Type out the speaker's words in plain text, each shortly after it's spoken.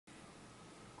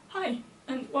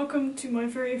welcome to my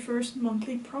very first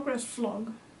monthly progress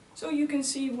vlog. So you can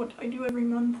see what I do every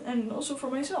month and also for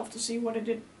myself to see what I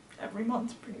did every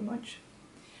month pretty much.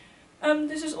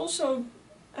 This is also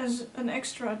as an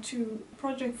extra to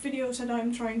project videos that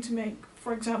I'm trying to make.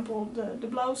 For example, the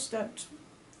blouse,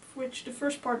 which the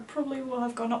first part probably will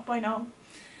have gone up by now,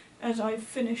 as I've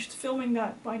finished filming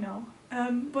that by now.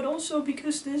 But also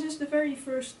because this is the very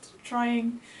first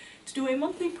trying to do a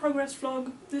monthly progress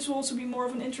vlog, this will also be more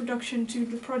of an introduction to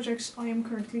the projects I am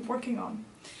currently working on.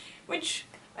 Which,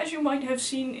 as you might have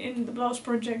seen in the blouse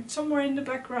project, somewhere in the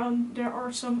background there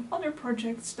are some other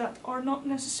projects that are not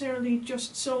necessarily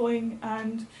just sewing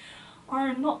and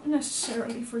are not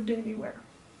necessarily for daily wear.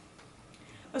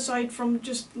 Aside from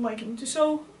just liking to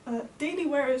sew, daily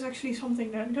wear is actually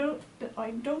something that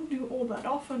I don't do all that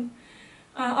often.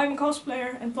 I'm a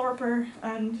cosplayer and LARPer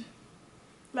and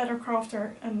leather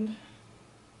crafter, and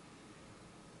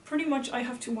pretty much I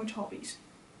have too much hobbies.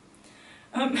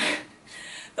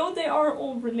 Though they are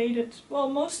all related, well,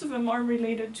 most of them are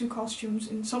related to costumes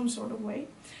in some sort of way.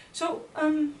 So,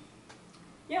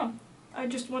 yeah, I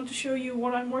just want to show you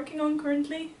what I'm working on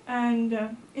currently,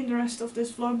 and in the rest of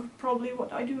this vlog, probably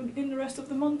what I do in the rest of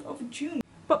the month of June.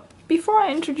 But before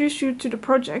I introduce you to the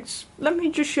projects, let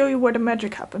me just show you where the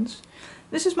magic happens.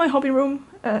 This is my hobby room.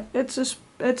 It's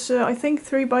I think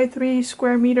 3x3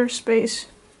 square meter space,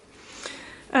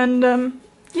 and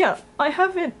yeah, I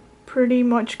have it pretty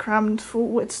much crammed full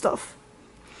with stuff.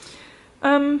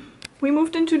 We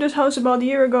moved into this house about a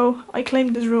year ago. I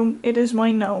claimed this room. It is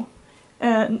mine now,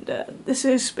 and this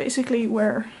is basically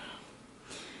where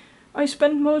I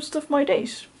spend most of my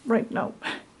days right now,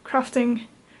 crafting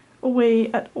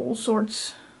away at all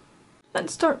sorts.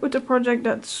 Let's start with the project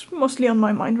that's mostly on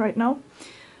my mind right now.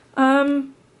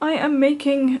 I am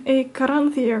making a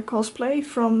Caranthir cosplay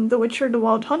from The Witcher: The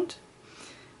Wild Hunt.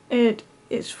 It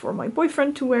is for my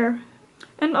boyfriend to wear,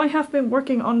 and I have been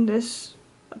working on this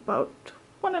about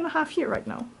 1.5 years right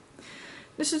now.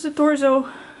 This is the torso.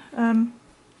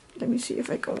 Let me see if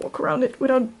I can walk around it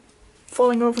without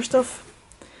falling over stuff.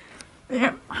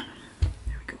 Yeah,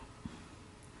 there we go.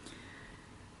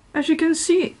 As you can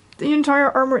see, the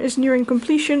entire armor is nearing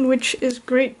completion, which is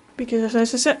great because,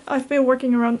 as I said, I've been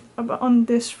working on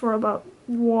this for about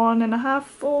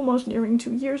 1.5, almost nearing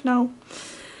 2 years now.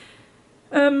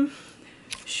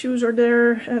 Shoes are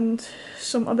there and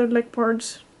some other leg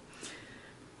parts.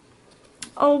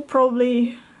 I'll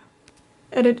probably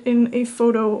edit in a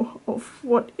photo of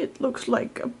what it looks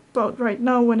like about right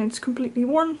now when it's completely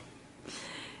worn.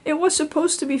 It was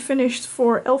supposed to be finished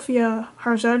for Elfia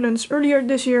Haarzuilens earlier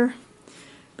this year,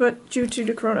 but due to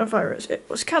the coronavirus it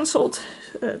was cancelled.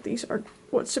 These are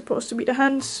what's supposed to be the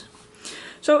hands.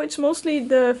 So it's mostly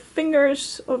the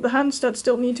fingers of the hands that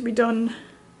still need to be done.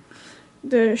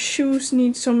 The shoes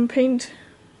need some paint.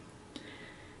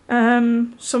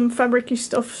 Some fabricy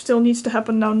stuff still needs to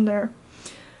happen down there.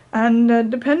 And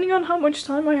depending on how much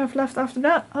time I have left after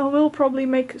that, I will probably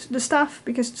make the staff,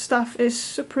 because the staff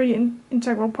is a pretty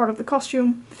integral part of the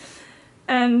costume.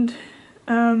 And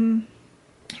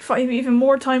if I have even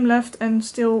more time left and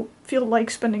still feel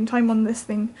like spending time on this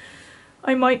thing,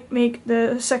 I might make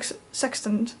the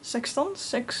sextant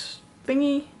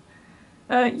thingy,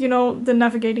 you know, the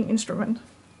navigating instrument.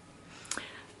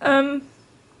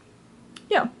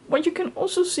 Yeah, what you can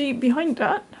also see behind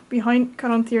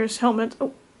Caranthir's helmet,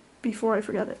 oh, before I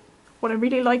forget it, what I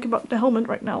really like about the helmet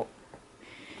right now,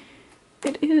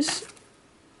 the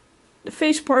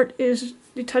face part is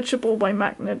detachable by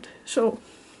magnet, so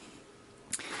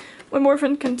my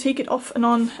boyfriend can take it off and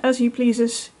on as he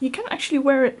pleases. He can actually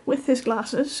wear it with his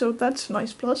glasses, so that's a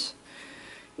nice plus.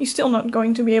 He's still not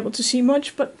going to be able to see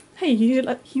much, but hey,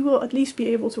 he will at least be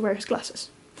able to wear his glasses.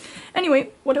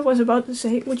 Anyway, what I was about to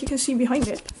say, what you can see behind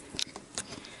it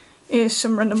is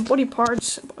some random body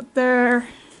parts about there,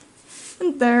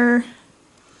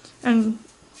 and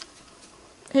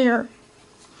here.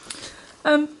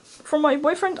 For my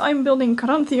boyfriend I'm building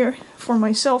Caranthir. For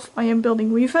myself I am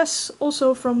building Weaves,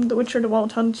 also from The Witcher: The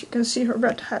Wild Hunt. You can see her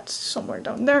red hat somewhere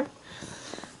down there.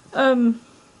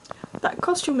 That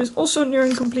costume is also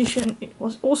nearing completion. It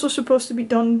was also supposed to be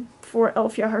done for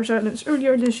Elfia Haarzuilens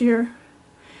earlier this year.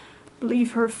 I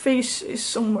believe her face is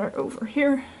somewhere over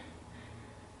here.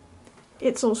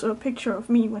 It's also a picture of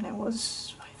me when I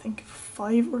was, I think,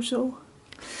 5 or so.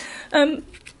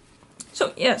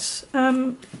 So yes,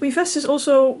 Weaves is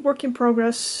also work in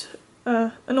progress,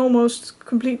 an almost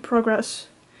complete progress.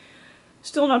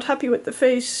 Still not happy with the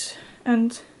face,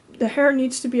 and the hair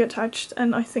needs to be attached,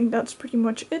 and I think that's pretty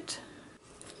much it.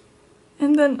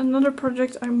 And then another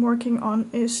project I'm working on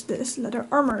is this leather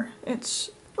armor. It's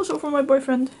also for my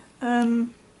boyfriend.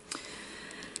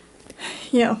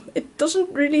 yeah, it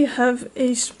doesn't really have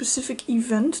a specific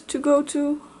event to go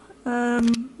to.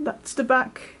 That's the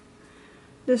back.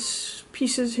 This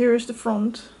pieces here is the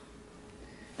front.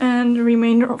 And the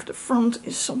remainder of the front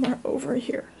is somewhere over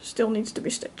here. Still needs to be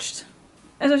stitched.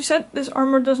 As I said, this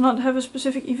armor does not have a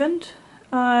specific event.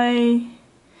 I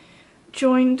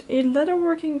joined a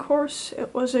leatherworking course.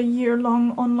 It was a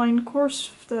year-long online course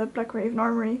of the Black Raven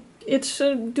Armory. It's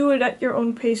a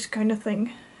do-it-at-your-own pace kind of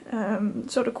thing.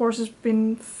 So the course has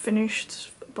been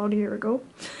finished about a year ago,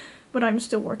 but I'm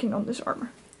still working on this armor.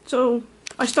 So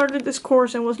I started this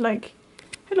course and was like,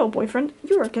 hello boyfriend,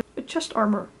 you are getting a chest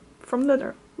armor from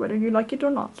leather, whether you like it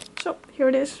or not. So here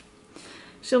it is.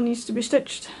 Still needs to be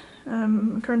stitched.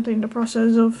 I'm currently in the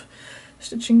process of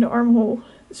stitching the armhole,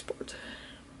 this part.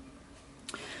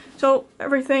 So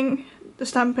everything, the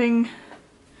stamping,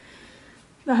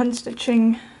 the hand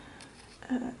stitching,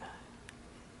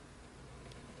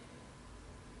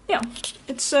 yeah,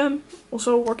 it's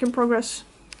also a work in progress.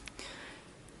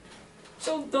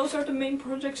 So those are the main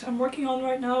projects I'm working on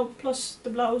right now, plus the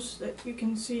blouse that you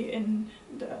can see in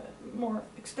the more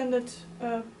extended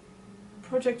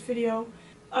project video.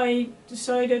 I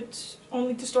decided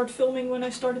only to start filming when I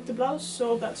started the blouse,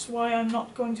 so that's why I'm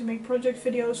not going to make project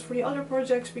videos for the other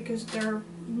projects, because they're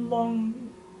long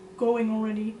going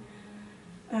already.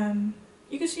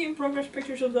 You can see in progress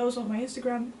pictures of those on my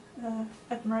Instagram,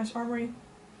 at Mari's Armory.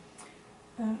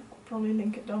 I'll probably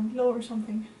link it down below or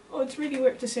something. Oh, it's really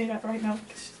weird to say that right now,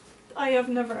 because I have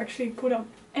never actually put up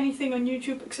anything on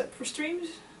YouTube except for streams.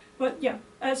 But yeah,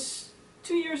 as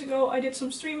 2 years ago I did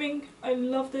some streaming, I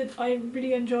loved it, I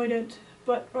really enjoyed it,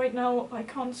 but right now I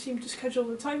can't seem to schedule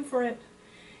the time for it.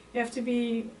 You have to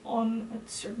be on at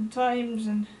certain times,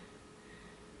 and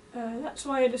that's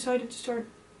why I decided to start,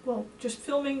 well, just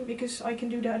filming, because I can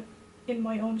do that in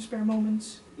my own spare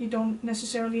moments. You don't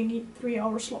necessarily need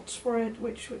 3-hour slots for it,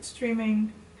 which with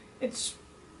streaming, it's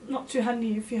not too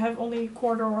handy. If you have only a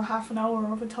quarter or half an hour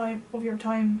of your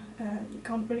time, you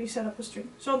can't really set up a stream.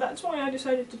 So that's why I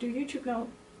decided to do YouTube now.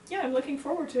 Yeah, I'm looking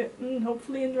forward to it, and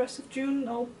hopefully in the rest of June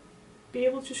I'll be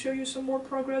able to show you some more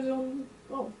progress on,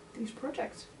 well, these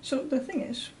projects. So the thing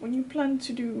is, when you plan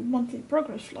to do monthly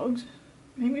progress vlogs,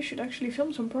 maybe you should actually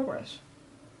film some progress.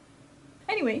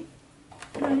 Anyway,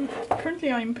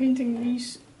 currently I'm painting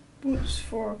these boots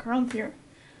for Caranthir.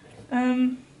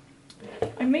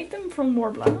 I made them from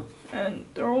Warbler, and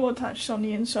they're all attached on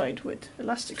the inside with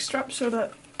elastic straps so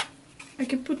that I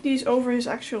can put these over his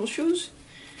actual shoes,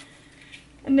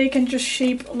 and they can just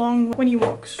shape along when he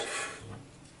walks.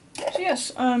 So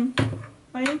yes, I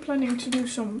am planning to do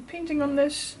some painting on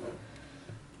this.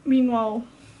 Meanwhile,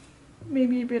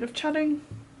 maybe a bit of chatting,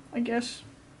 I guess.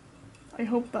 I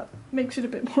hope that makes it a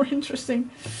bit more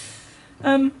interesting.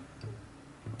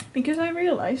 Because I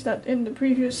realized that in the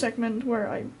previous segment where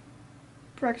I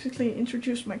practically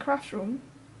introduced my craft room,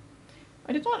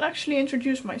 I did not actually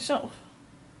introduce myself.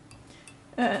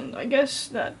 And I guess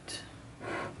that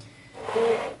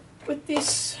with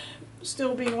this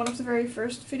still being one of the very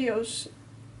first videos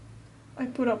I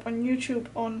put up on YouTube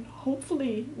on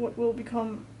hopefully what will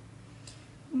become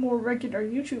more regular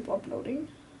YouTube uploading,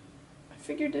 I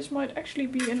figured this might actually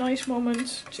be a nice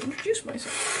moment to introduce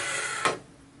myself.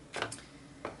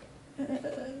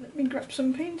 Let me grab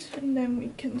some paint and then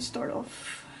we can start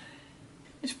off.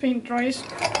 This paint dries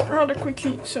rather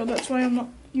quickly, so that's why I'm not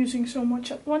using so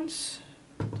much at once.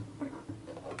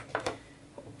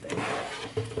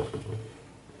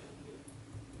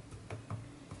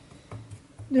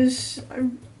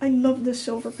 I love this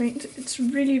silver paint. It's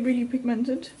really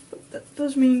pigmented, but that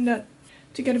does mean that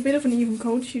to get a bit of an even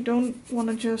coat you don't want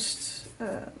to just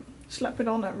slap it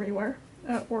on everywhere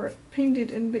or paint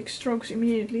it in big strokes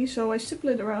immediately, so I stipple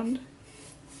it around,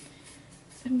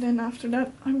 and then after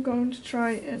that I'm going to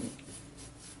try and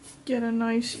get a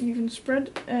nice even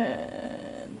spread.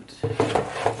 And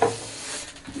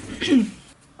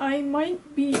I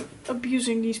might be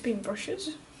abusing these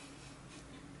paintbrushes,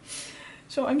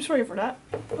 so I'm sorry for that.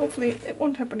 Hopefully it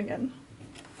won't happen again.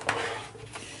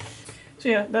 So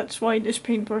yeah, that's why this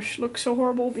paintbrush looks so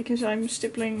horrible, because I'm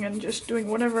stippling and just doing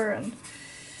whatever, and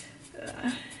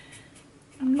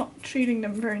I'm not treating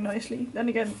them very nicely. Then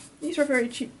again, these are very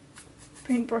cheap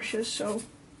paintbrushes, so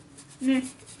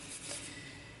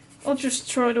I'll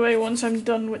just throw it away once I'm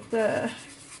done with the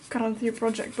Caranthir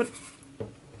project. But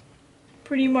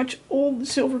pretty much all the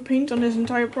silver paint on this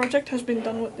entire project has been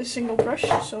done with this single brush,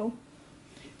 so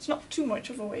it's not too much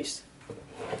of a waste.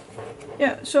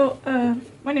 Yeah, so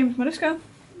my name is Mariska,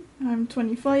 I'm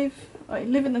 25, I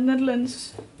live in the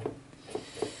Netherlands,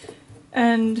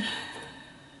 and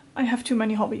I have too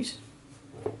many hobbies.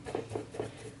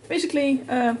 Basically,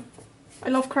 I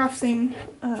love crafting,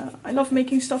 I love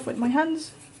making stuff with my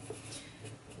hands,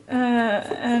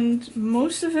 and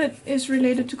most of it is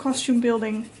related to costume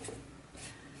building.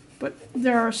 But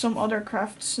there are some other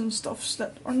crafts and stuffs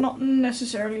that are not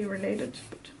necessarily related.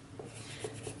 But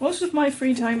most of my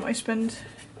free time I spend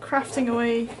crafting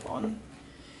away on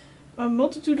a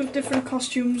multitude of different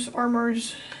costumes,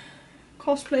 armors,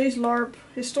 cosplays, LARP,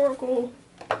 historical,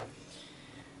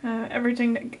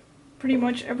 pretty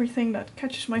much everything that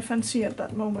catches my fancy at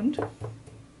that moment.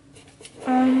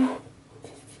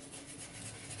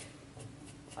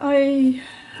 I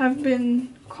have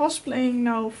been cosplaying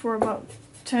now for about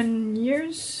 10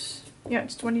 years. Yeah,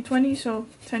 it's 2020, so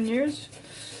 10 years.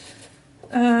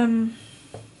 And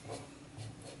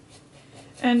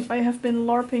I have been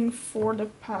LARPing for the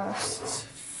past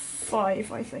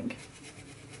 5, I think.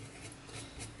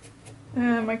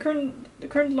 The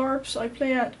current LARPs I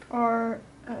play at are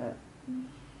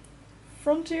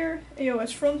Frontier,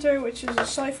 AOS Frontier, which is a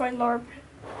sci-fi LARP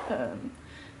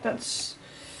that's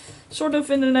sort of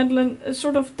in the Netherlands,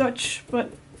 sort of Dutch,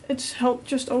 but it's held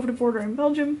just over the border in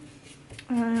Belgium.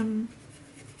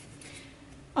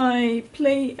 I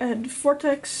play at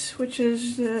Vortex, which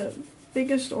is the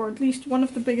biggest, or at least one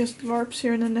of the biggest LARPs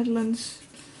here in the Netherlands.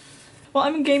 Well,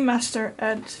 I'm a game master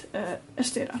at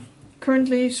Estera.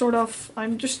 Currently,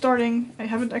 I'm just starting. I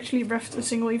haven't actually refed a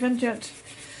single event yet.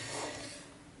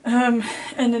 And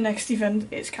the next event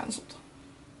is cancelled.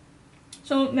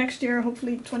 So next year,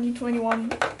 hopefully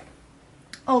 2021,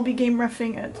 I'll be game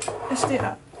refing at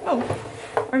Estera. Oh,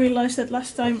 I realized that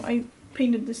last time I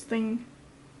painted this thing,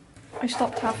 I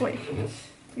stopped halfway.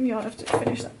 Maybe I'll have to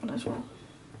finish that one as well.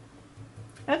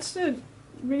 That's the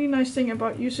really nice thing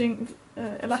about using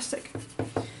elastic.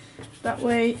 That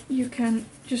way you can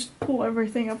just pull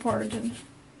everything apart and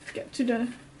get to the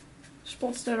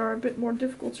spots that are a bit more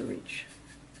difficult to reach.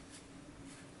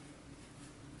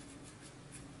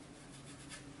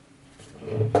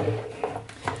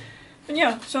 But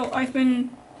yeah, so I've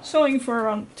been sewing for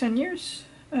around 10 years.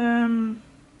 My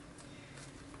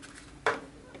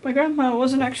grandma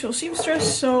was an actual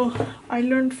seamstress, so I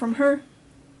learned from her,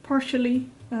 partially.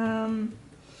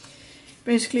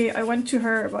 Basically, I went to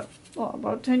her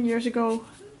about 10 years ago,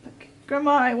 like,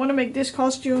 Grandma, I want to make this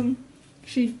costume.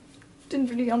 She didn't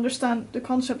really understand the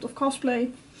concept of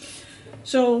cosplay.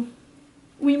 So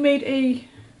we made a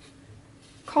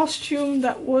costume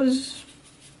that was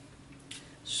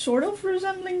sort of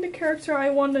resembling the character I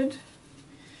wanted,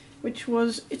 which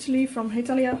was Italy from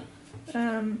Italia.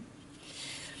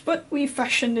 But we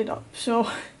fashioned it up. So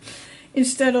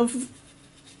instead of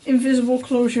invisible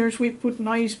closures, we put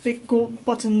nice big gold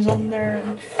buttons on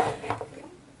there.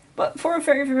 But for a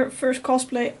very first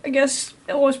cosplay, I guess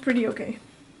it was pretty okay.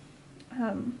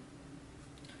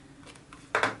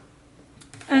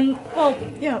 And well,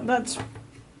 yeah, that's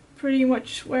pretty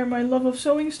much where my love of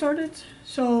sewing started.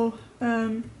 So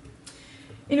in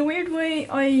a weird way,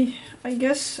 I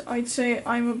guess I'd say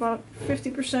I'm about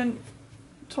 50%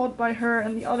 taught by her,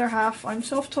 and the other half I'm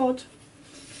self-taught.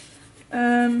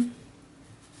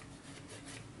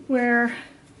 Where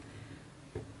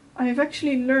I've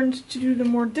actually learned to do the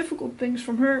more difficult things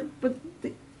from her, but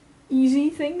the easy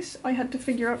things I had to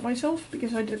figure out myself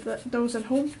because I did those at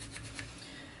home.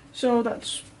 So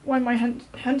that's why my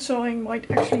hand sewing might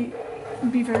actually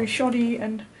be very shoddy,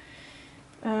 and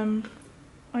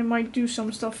I might do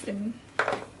some stuff in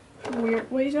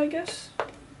weird ways, I guess.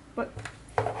 But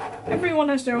everyone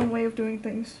has their own way of doing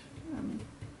things.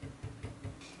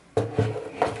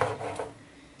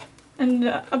 And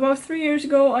about 3 years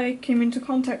ago I came into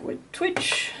contact with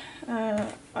Twitch.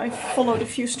 I followed a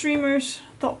few streamers,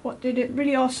 thought what they did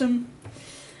really awesome.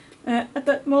 At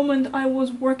that moment I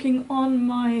was working on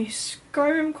my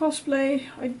Skyrim cosplay.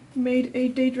 I made a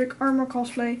Daedric armor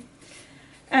cosplay.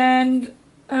 And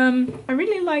I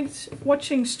really liked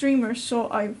watching streamers,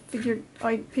 so I figured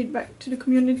I'd pay back to the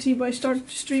community by starting to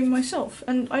stream myself.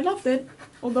 And I loved it,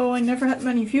 although I never had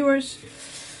many viewers.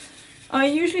 I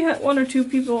usually had 1 or 2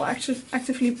 people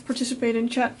actively participate in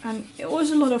chat, and it was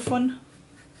a lot of fun.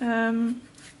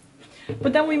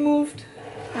 But then we moved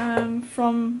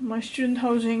from my student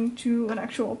housing to an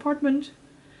actual apartment,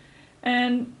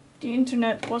 and the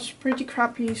internet was pretty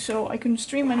crappy, so I couldn't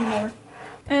stream anymore.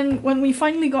 And when we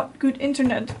finally got good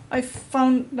internet, I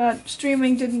found that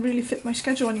streaming didn't really fit my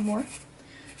schedule anymore.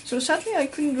 So sadly I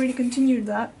couldn't really continue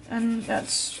that, and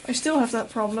I still have that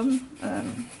problem.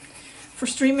 For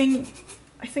streaming,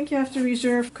 I think you have to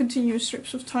reserve continuous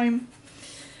strips of time,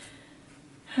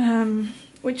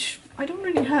 which I don't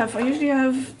really have. I usually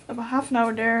have about half an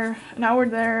hour there, an hour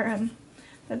there, and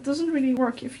that doesn't really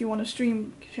work if you want to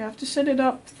stream, because you have to set it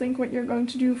up, think what you're going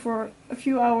to do for a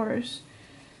few hours,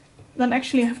 than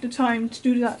actually have the time to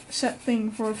do that set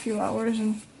thing for a few hours.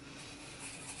 And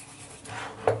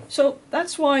so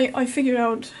that's why I figured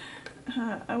out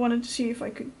I wanted to see if I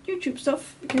could YouTube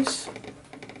stuff, because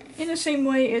in the same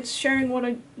way it's sharing what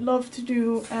I love to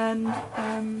do, and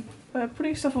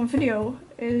putting stuff on video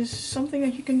is something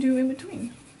that you can do in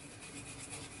between.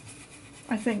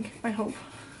 I think, I hope.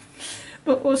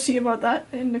 But we'll see about that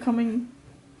in the coming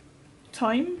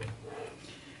time,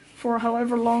 for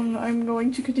however long I'm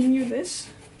going to continue this.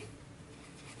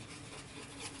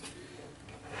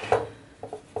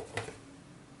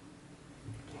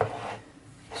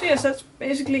 So yes, that's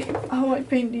basically how I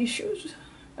paint these shoes.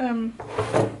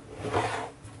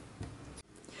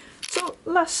 So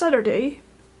last Saturday,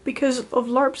 because of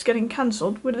LARPs getting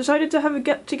cancelled, we decided to have a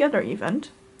get-together event.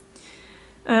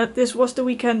 This was the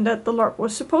weekend that the LARP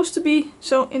was supposed to be,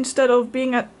 so instead of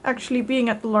actually being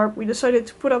at the LARP, we decided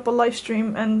to put up a live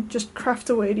stream and just craft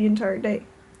away the entire day.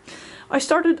 I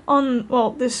started on, well,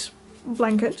 this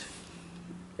blanket.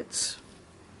 It's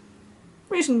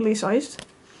reasonably sized.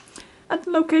 At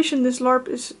the location this LARP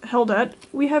is held at,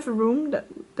 we have a room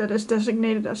that is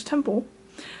designated as temple.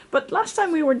 But last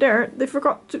time we were there, they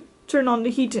forgot to turn on the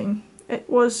heating. It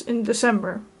was in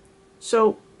December,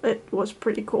 so it was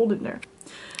pretty cold in there.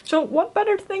 So what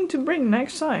better thing to bring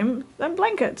next time than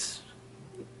blankets?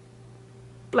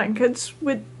 Blankets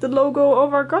with the logo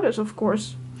of our goddess, of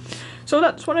course. So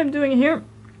that's what I'm doing here.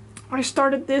 I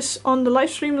started this on the live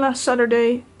stream last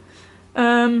Saturday.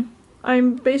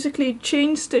 I'm basically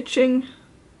chain stitching,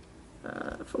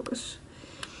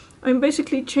 I'm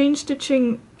basically chain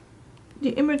stitching the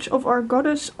image of our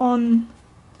goddess on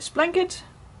this blanket.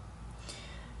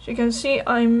 As you can see,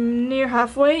 I'm near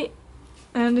halfway,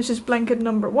 and this is blanket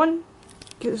number 1,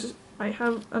 because I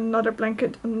have another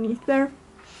blanket underneath there.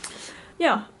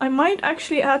 Yeah, I might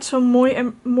actually add some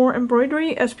more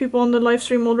embroidery, as people on the live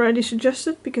stream already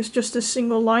suggested, because just a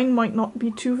single line might not be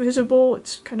too visible.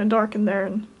 It's kind of dark in there.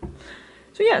 And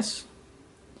so yes.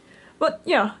 But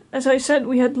yeah, as I said,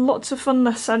 we had lots of fun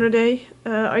last Saturday.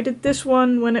 I did this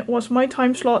one when it was my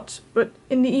time slot, but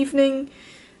in the evening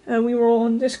we were all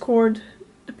on Discord.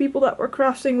 The people that were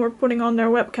crafting were putting on their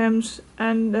webcams,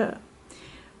 and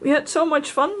we had so much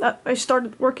fun that I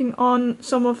started working on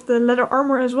some of the leather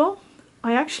armor as well.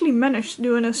 I actually managed to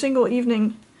do in a single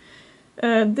evening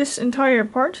this entire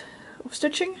part of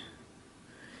stitching.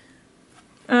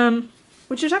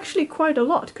 Which is actually quite a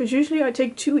lot, because usually I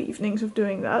take 2 evenings of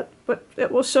doing that, but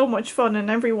it was so much fun and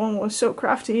everyone was so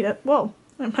crafty that, well,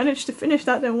 I managed to finish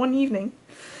that in 1 evening.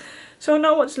 So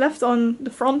now what's left on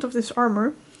the front of this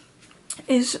armor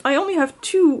is I only have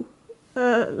 2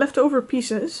 leftover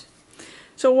pieces.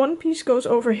 So 1 piece goes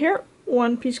over here,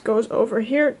 1 piece goes over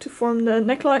here to form the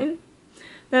neckline.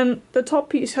 Then the top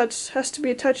piece has to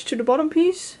be attached to the bottom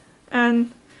piece,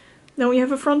 and then we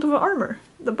have a front of an armor.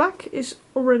 The back is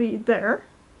already there,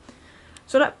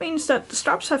 so that means that the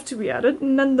straps have to be added,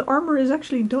 and then the armor is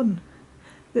actually done.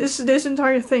 This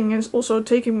entire thing is also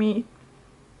taking me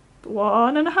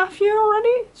 1.5 years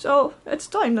already, so it's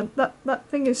time that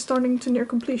thing is starting to near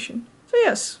completion. So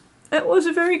yes, it was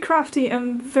a very crafty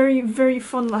and very, very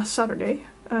fun last Saturday.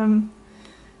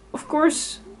 Of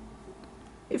course,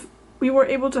 if we were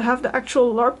able to have the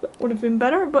actual LARP, that would have been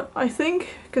better, but I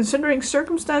think, considering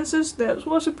circumstances, that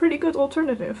was a pretty good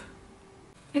alternative.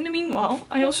 In the meanwhile,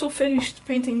 I also finished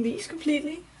painting these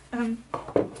completely.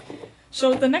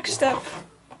 So the next step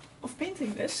of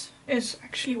painting this is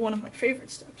actually one of my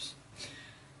favorite steps,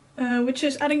 which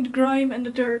is adding the grime and the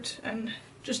dirt and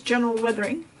just general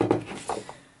weathering.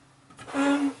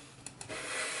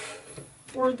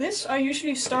 For this, I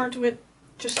usually start with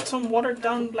just some watered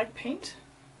down black paint.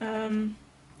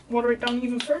 Water it down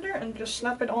even further and just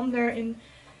slap it on there in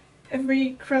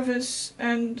every crevice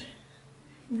and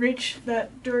ridge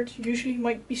that dirt usually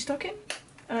might be stuck in.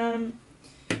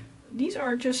 These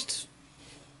are just,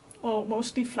 well,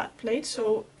 mostly flat plates,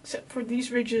 so except for these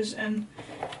ridges and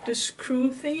the screw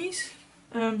thingies,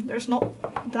 there's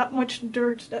not that much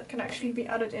dirt that can actually be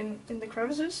added in the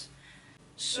crevices.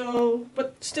 So,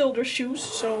 but still they're shoes,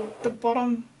 so the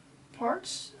bottom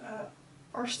parts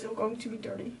are still going to be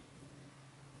dirty.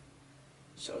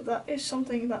 So that is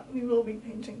something that we will be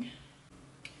painting.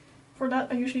 For that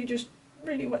I usually just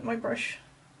really wet my brush,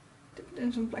 dip it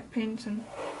in some black paint and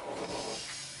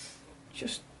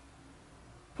just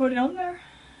put it on there.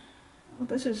 Well,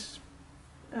 this is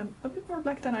a bit more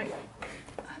black than I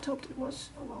had hoped it was.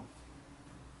 Oh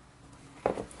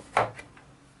well.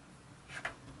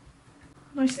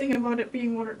 Nice thing about it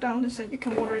being watered down is that you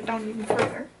can water it down even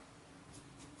further.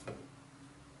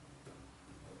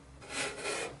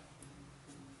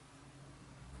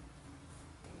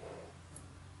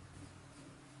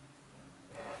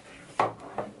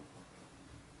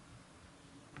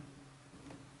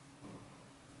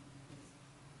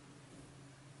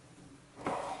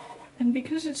 and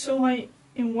because it's so high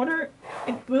in water,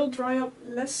 it will dry up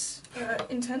less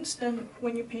intense than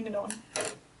when you paint it on.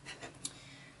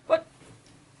 But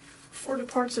for the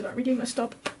parts that are really messed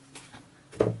up,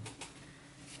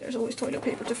 there's always toilet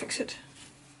paper to fix it.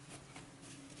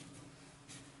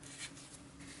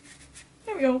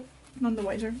 There we go, none the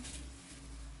wiser.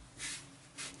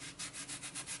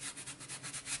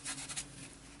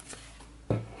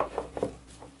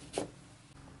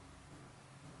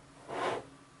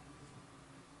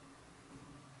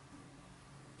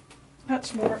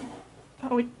 That's more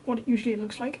what it usually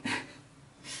looks like.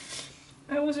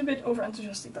 I was a bit over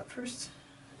enthusiastic that first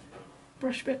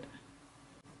brush bit.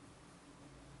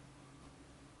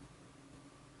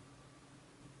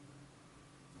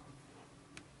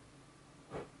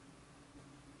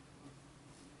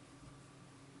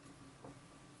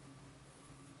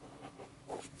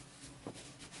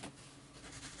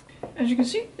 As you can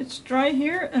see, it's dry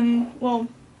here, and well,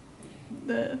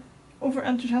 the over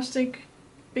enthusiastic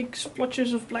big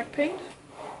splotches of black paint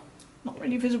not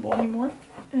really visible anymore.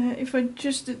 If I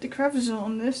just did the crevice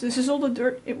on this is all the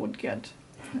dirt it would get.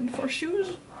 And for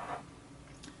shoes,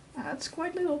 that's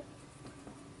quite little.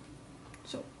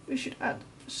 So we should add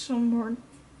some more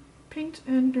paint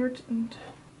and dirt, and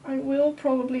I will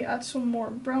probably add some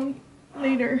more brown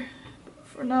later. But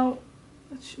for now,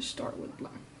 let's just start with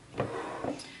black.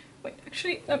 Wait,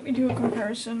 actually, let me do a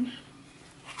comparison.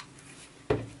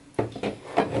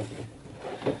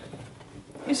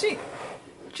 You see,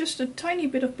 just a tiny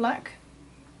bit of black,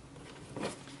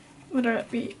 whether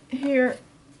it be here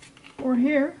or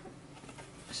here.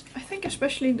 I think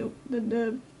especially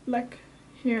the black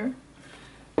here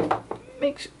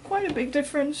makes quite a big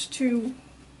difference to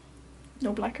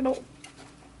no black at all.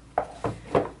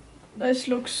 This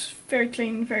looks very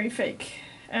clean, very fake,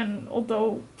 and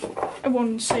although I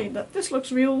won't say that this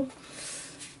looks real,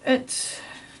 it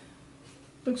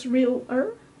looks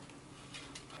realer.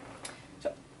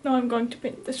 So now I'm going to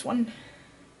paint this one.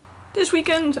 This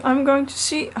weekend I'm going to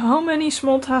see how many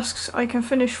small tasks I can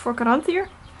finish for Caranthir.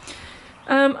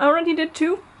 I already did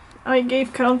 2. I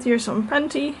gave Caranthir some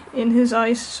panty in his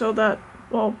eyes so that,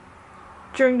 well,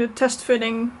 during the test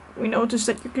fitting we noticed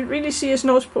that you could really see his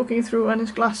nose poking through and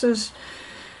his glasses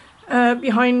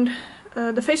behind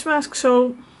the face mask,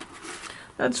 so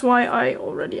that's why I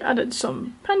already added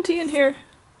some panty in here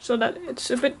so that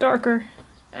it's a bit darker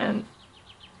and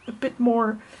a bit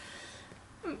more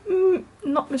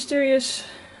not mysterious.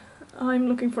 I'm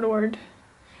looking for the word.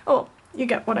 Oh, you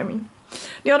get what I mean.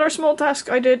 The other small task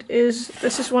I did is,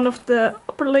 this is one of the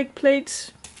upper leg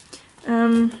plates.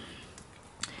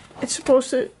 It's supposed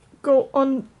to go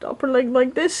on the upper leg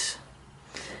like this,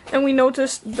 and we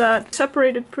noticed that it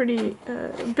separated pretty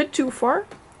a bit too far.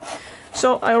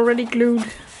 So I already glued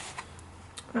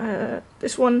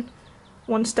this one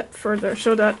step further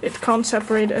so that it can't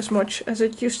separate as much as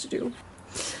it used to do.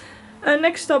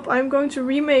 Next up, I'm going to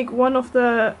remake one of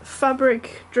the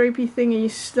fabric drapey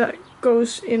thingies that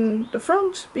goes in the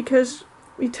front, because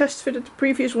we test fitted the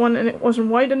previous one and it wasn't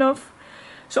wide enough.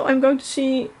 So I'm going to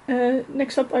see,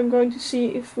 next up I'm going to see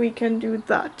if we can do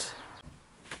that.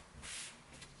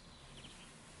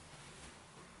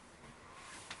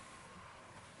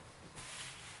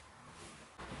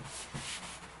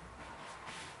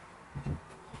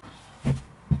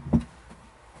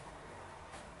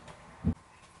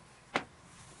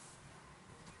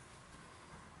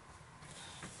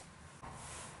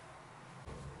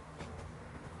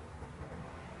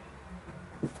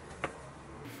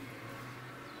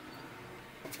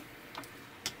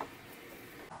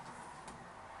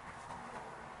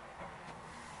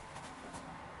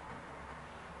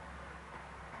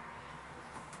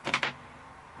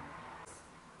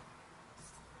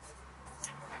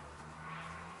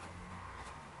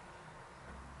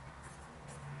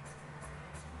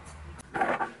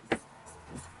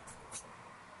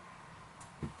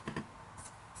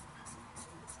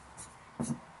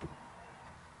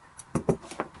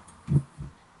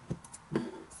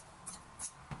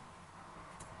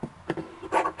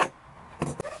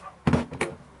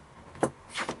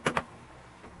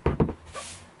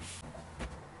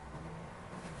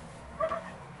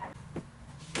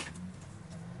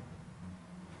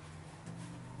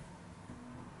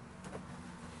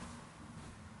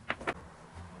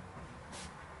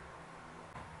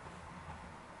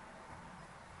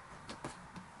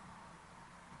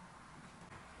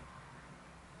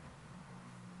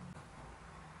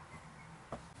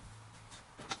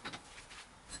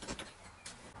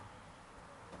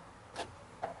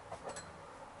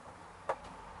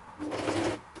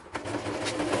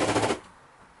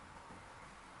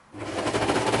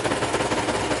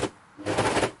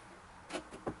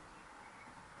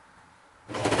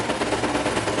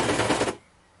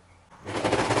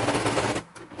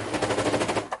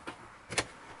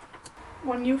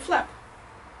 one new flap.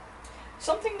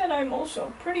 Something that I'm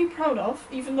also pretty proud of,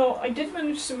 even though I did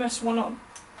manage to mess one up,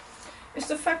 is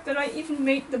the fact that I even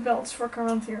made the belts for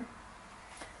Caranthir.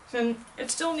 And it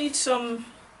still needs some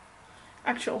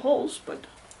actual holes, but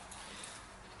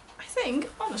I think,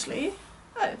 honestly,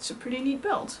 it's a pretty neat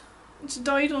belt. It's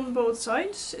dyed on both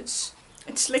sides, it's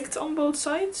slicked on both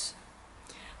sides.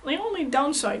 The only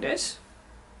downside is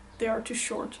they are too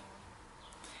short.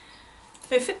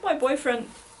 They fit my boyfriend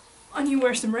and he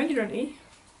wears them regularly,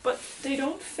 but they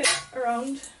don't fit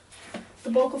around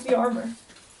the bulk of the armor.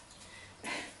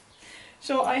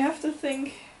 So I have to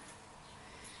think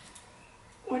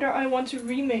whether I want to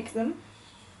remake them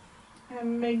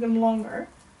and make them longer.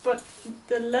 But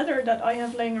the leather that I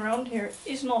have laying around here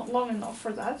is not long enough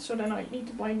for that, so then I need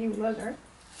to buy new leather.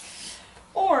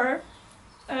 Or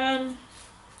I'm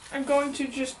going to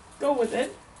just go with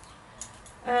it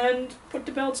and put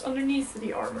the belts underneath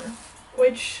the armor.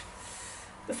 Which,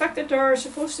 the fact that there are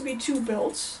supposed to be two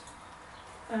belts,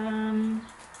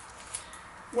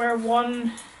 where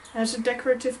one has a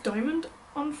decorative diamond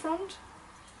on front,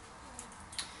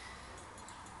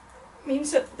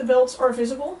 means that the belts are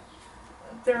visible.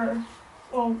 They're,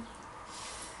 well,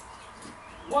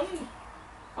 one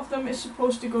of them is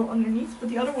supposed to go underneath, but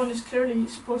the other one is clearly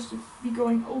supposed to be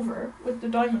going over with the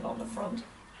diamond on the front.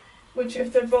 Which,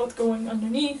 if they're both going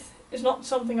underneath, is not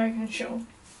something I can show.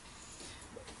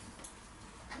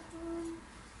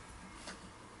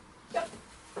 Yep,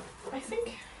 I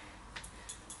think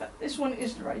that this one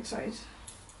is the right size.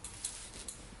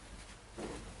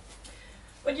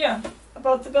 But yeah,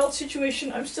 about the belt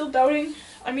situation, I'm still doubting.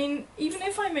 I mean, even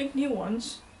if I make new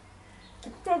ones, I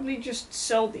could probably just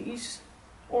sell these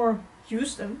or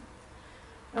use them.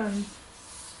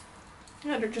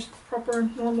 Yeah, they're just proper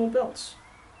normal belts.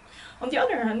 On the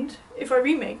other hand, if I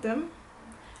remake them,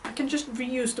 I can just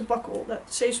reuse the buckle.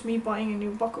 That saves me buying a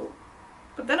new buckle.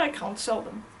 But then I can't sell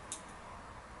them.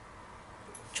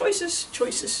 Choices,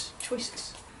 choices,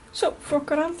 choices. So, for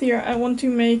Caranthir I want to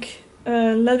make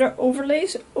leather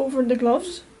overlays over the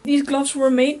gloves. These gloves were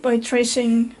made by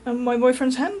tracing my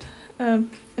boyfriend's hand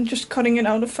and just cutting it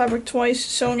out of fabric twice,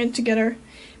 sewing it together.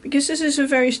 Because this is a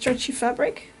very stretchy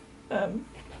fabric,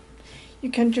 you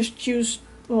can just use,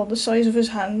 well, the size of his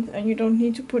hand, and you don't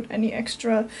need to put any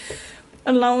extra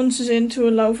allowances in to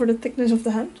allow for the thickness of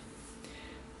the hand.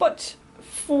 But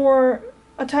for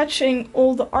attaching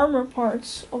all the armor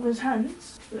parts of his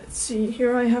hands, let's see,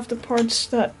 here I have the parts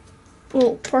that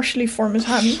will partially form his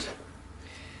hand.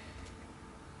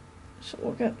 So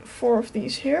we'll get 4 of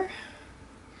these here,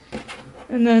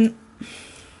 and then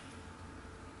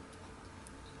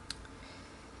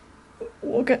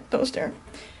we'll get those there.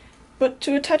 But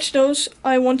to attach those,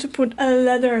 I want to put a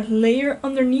leather layer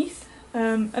underneath,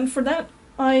 and for that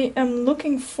I am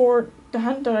looking for the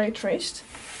hand that I traced.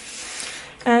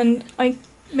 And I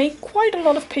make quite a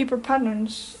lot of paper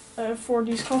patterns for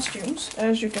these costumes,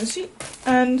 as you can see.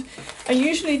 And I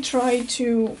usually try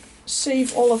to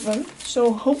save all of them,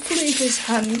 so hopefully his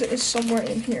hand is somewhere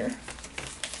in here.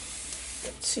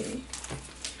 Let's see.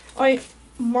 I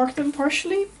marked them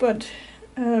partially, but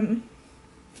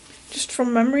just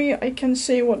from memory I can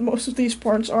say what most of these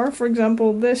parts are. For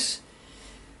example, this,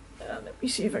 let me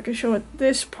see if I can show it.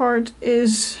 This part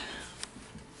is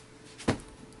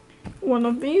one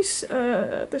of these,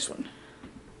 this one.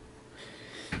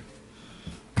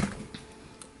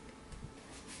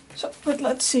 So, but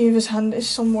let's see if his hand is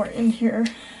somewhere in here.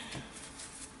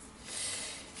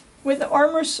 With the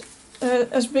armors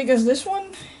as big as this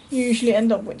one, you usually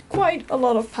end up with quite a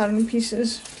lot of pattern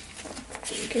pieces.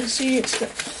 So you can see it's the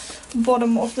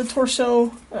bottom of the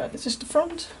torso, this is the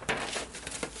front.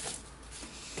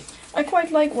 I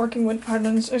quite like working with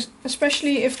patterns,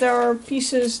 especially if there are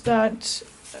pieces that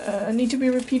need to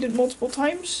be repeated multiple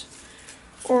times,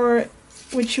 or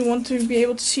which you want to be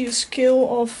able to see the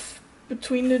scale of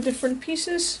between the different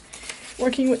pieces.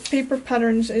 Working with paper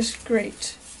patterns is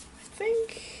great. I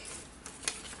think,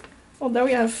 well, there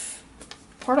we have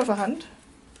part of a hand,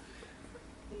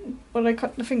 but I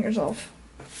cut the fingers off.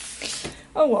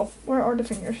 Oh well, where are the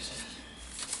fingers?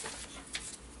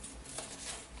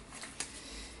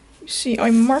 You see,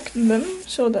 I marked them,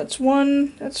 so that's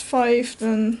 1, that's 5,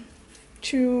 then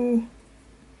 2,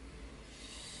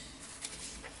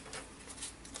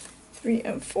 3,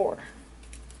 and 4.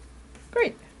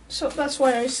 Great. So that's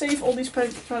why I save all these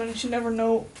patterns. You never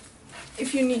know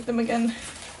if you need them again.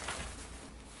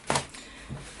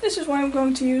 This is what I'm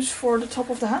going to use for the top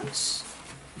of the hands.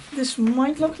 This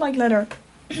might look like leather,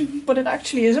 but it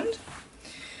actually isn't.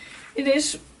 It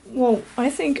is, well, I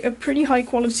think a pretty high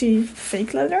quality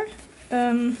fake leather.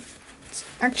 It's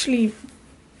actually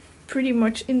pretty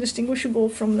much indistinguishable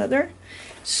from leather.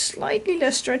 Slightly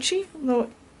less stretchy, although it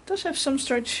does have some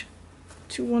stretch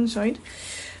to one side.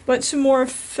 But it's a more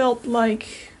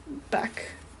felt-like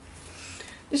back.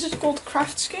 This is called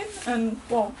craft skin, and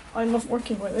well, I love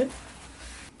working with it.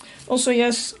 Also,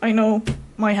 yes, I know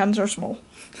my hands are small.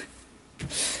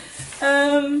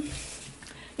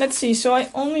 Let's see, so I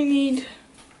only need...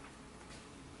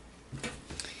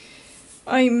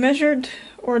 I measured,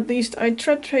 or at least I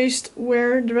thread traced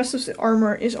where the rest of the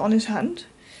armor is on his hand.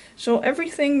 So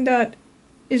everything that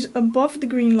is above the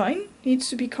green line needs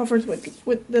to be covered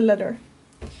with the leather.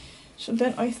 So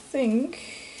then I think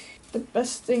the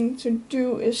best thing to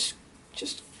do is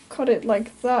just cut it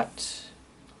like that.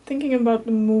 Thinking about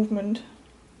the movement.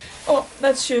 Oh,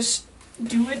 let's just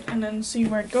do it and then see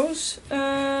where it goes.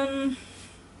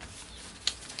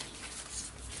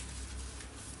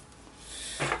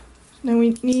 Then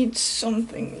we need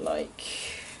something like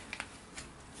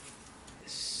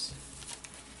this.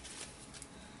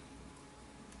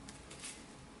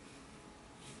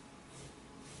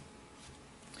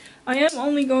 I am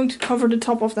only going to cover the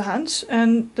top of the hands,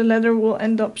 and the leather will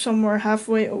end up somewhere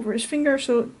halfway over his finger,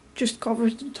 so it just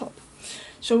covers the top.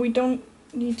 So we don't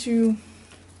need to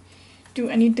do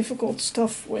any difficult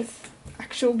stuff with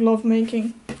actual glove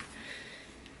making,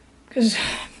 because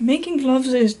making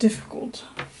gloves is difficult.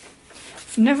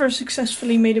 I've never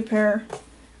successfully made a pair,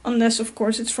 unless of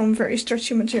course it's from very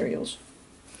stretchy materials.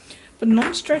 But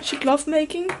non-stretchy glove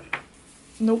making?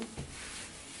 Nope.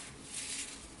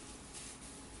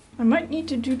 I might need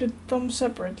to do the thumb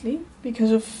separately,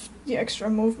 because of the extra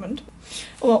movement.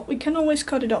 Well, we can always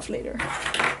cut it off later.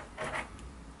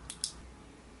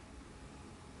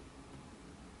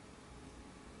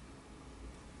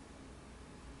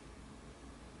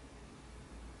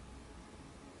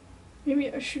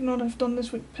 Maybe I should not have done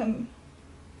this with pen.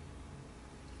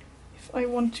 If I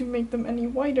want to make them any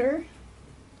wider,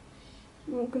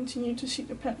 you will continue to see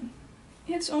the pen.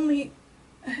 It's only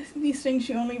these things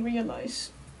you only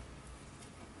realize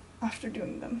after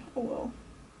doing them. Oh well.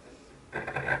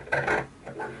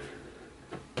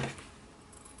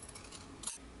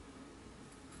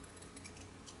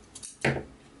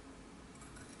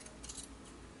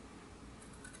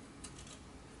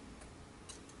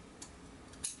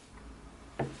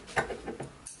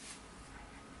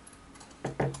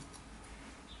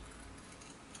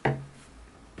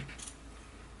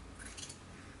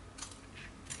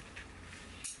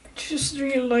 Just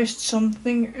realized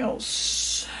something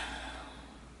else.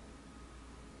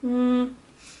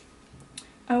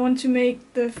 I want to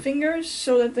make the fingers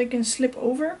so that they can slip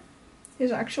over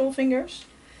his actual fingers.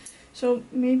 So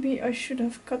maybe I should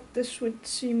have cut this with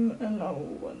seam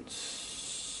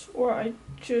allowance. Or I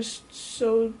just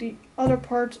sew the other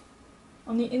part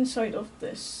on the inside of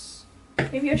this.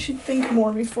 Maybe I should think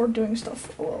more before doing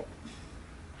stuff. Oh well.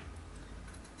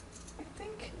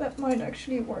 That might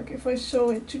actually work if I sew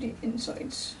it to the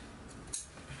insides.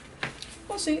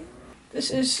 We'll see. This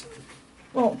is,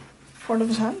 well, part of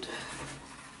his hand.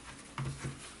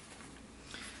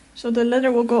 So the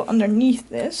leather will go underneath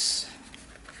this.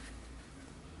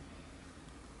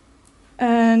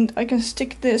 And I can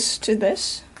stick this to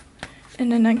this.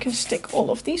 And then I can stick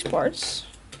all of these parts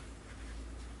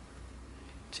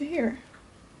to here.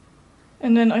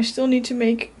 And then I still need to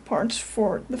make parts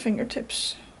for the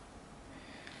fingertips.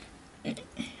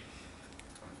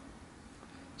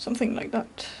 Something like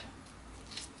that.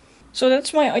 So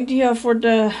that's my idea for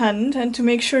the hand, and to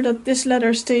make sure that this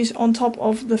leather stays on top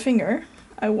of the finger,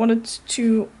 I wanted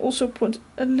to also put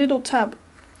a little tab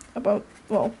about,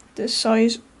 well, this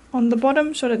size on the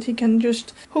bottom, so that he can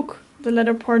just hook the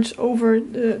leather parts over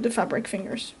the fabric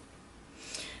fingers.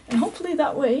 And hopefully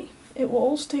that way it will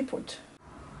all stay put.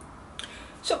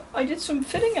 So I did some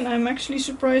fitting, and I'm actually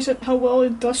surprised at how well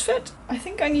it does fit. I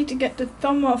think I need to get the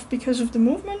thumb off because of the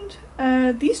movement.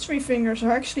 These three fingers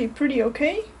are actually pretty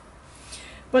okay.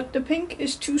 But the pink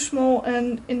is too small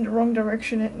and in the wrong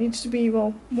direction. It needs to be,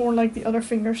 well, more like the other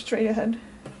finger straight ahead.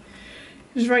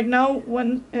 Because right now,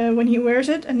 when he wears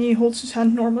it and he holds his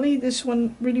hand normally, this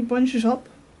one really bunches up.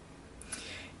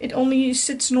 It only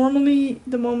sits normally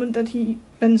the moment that he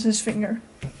bends his finger.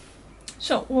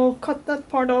 So we'll cut that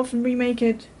part off and remake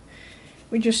it.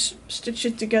 We just stitch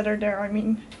it together there. I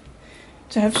mean,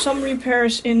 to have some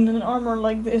repairs in an armor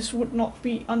like this would not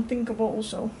be unthinkable,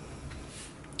 so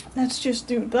let's just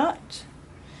do that.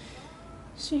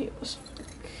 See what's like.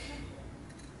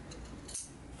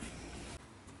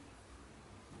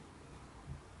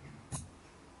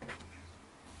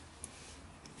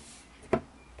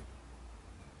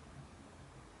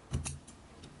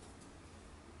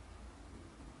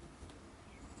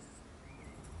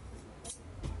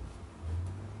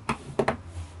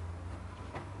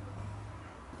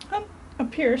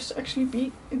 appears to actually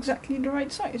be exactly the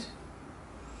right size.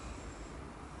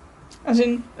 As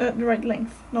in the right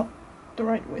length, not the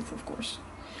right width, of course.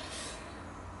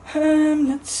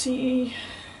 Let's see.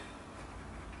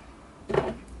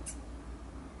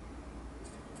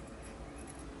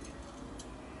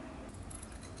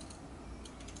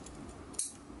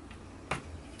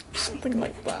 Something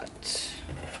like that.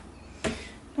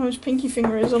 Now his pinky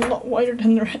finger is a lot wider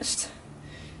than the rest.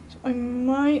 So I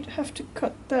might have to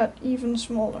cut that even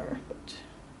smaller, but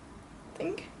I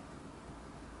think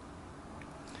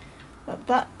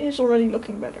that is already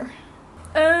looking better.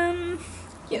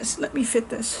 Yes, let me fit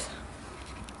this.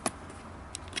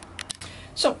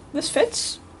 So this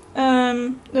fits.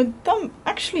 The thumb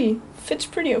actually fits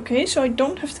pretty okay, so I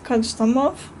don't have to cut his thumb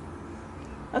off.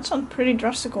 That sounds pretty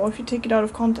drastical if you take it out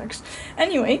of context.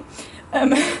 Anyway,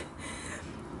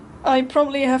 I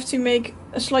probably have to make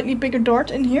a slightly bigger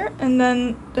dart in here, and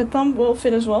then the thumb will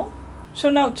fit as well. So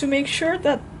now, to make sure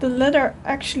that the leather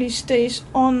actually stays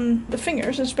on the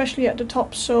fingers, especially at the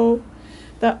top, so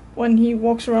that when he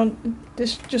walks around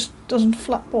this just doesn't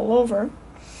flap all over,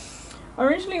 I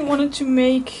originally wanted to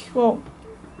make, well,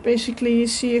 basically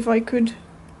see if I could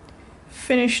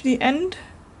finish the end.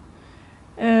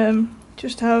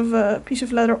 Just have a piece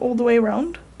of leather all the way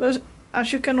around, but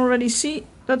as you can already see,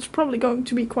 that's probably going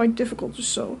to be quite difficult to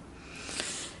sew.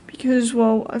 Because,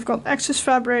 well, I've got excess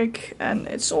fabric and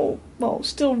it's all, well,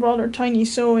 still rather tiny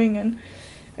sewing, and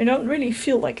I don't really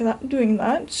feel like doing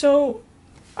that. So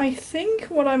I think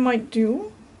what I might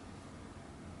do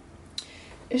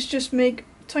is just make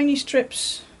tiny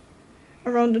strips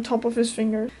around the top of his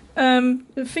finger.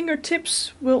 The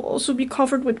fingertips will also be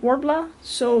covered with warbler,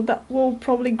 so that will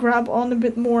probably grab on a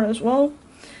bit more as well.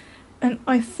 And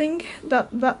I think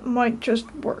that might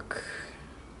just work.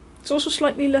 It's also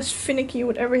slightly less finicky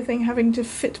with everything having to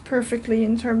fit perfectly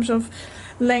in terms of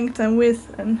length and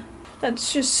width. And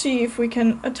let's just see if we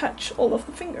can attach all of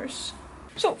the fingers.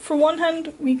 So for one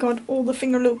hand we got all the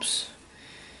finger loops.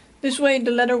 This way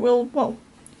the leather will, well,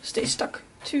 stay stuck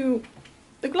to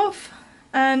the glove.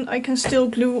 And I can still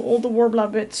glue all the warbler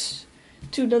bits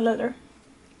to the leather.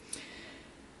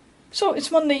 So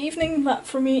it's Monday evening, that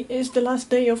for me is the last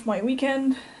day of my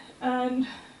weekend, and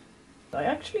I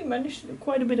actually managed to do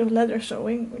quite a bit of leather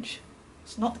sewing, which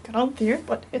is not Caranthir,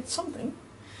 but it's something.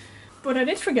 But I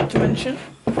did forget to mention,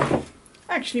 I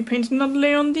actually painted another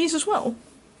layer on these as well.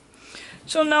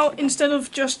 So now instead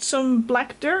of just some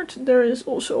black dirt, there is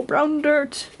also brown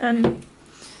dirt, and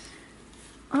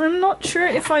I'm not sure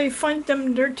if I find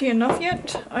them dirty enough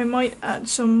yet. I might add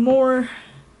some more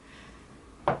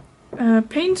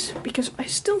paint, because I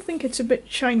still think it's a bit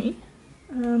shiny.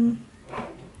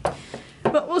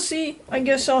 But we'll see. I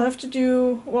guess I'll have to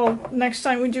do, well, next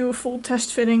time we do a full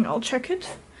test fitting, I'll check it.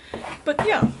 But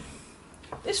yeah,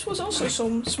 this was also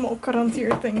some small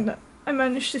Caranthir thing that I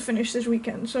managed to finish this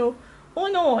weekend. So all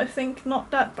in all, I think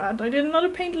not that bad. I did another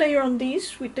paint layer on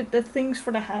these. We did the things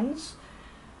for the hands.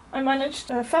 I managed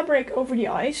fabric over the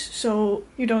eyes, so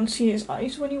you don't see his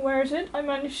eyes when he wears it. I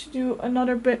managed to do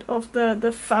another bit of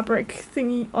the fabric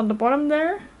thingy on the bottom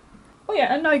there. Oh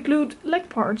yeah, and I glued leg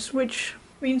parts, which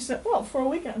means that, well, for a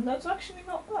weekend, that's actually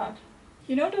not bad.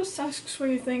 You know those tasks where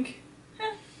you think,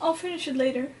 I'll finish it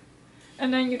later,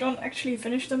 and then you don't actually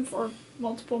finish them for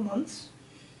multiple months?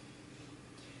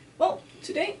 Well,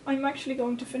 today I'm actually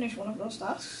going to finish one of those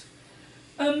tasks.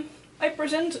 I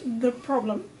present the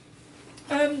problem.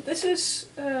 This is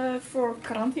for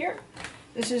Caranthir.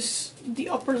 This is the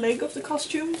upper leg of the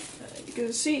costume. You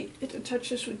can see it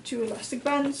attaches with 2 elastic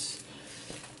bands,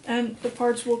 and the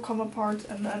parts will come apart,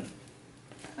 and then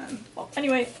well,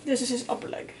 anyway, this is his upper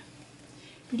leg.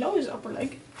 Below his upper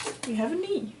leg we have a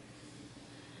knee,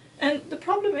 and the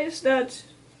problem is that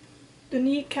the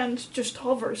knee can't just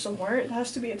hover somewhere, it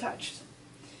has to be attached.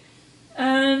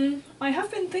 And I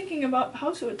have been thinking about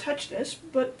how to attach this,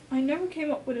 but I never came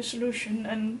up with a solution,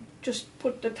 and just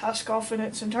put the task off in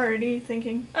its entirety,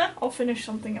 thinking, I'll finish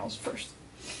something else first.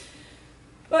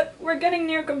 But we're getting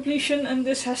near completion, and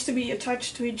this has to be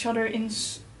attached to each other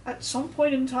at some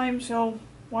point in time, so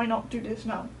why not do this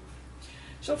now?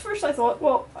 So first I thought,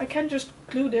 well, I can just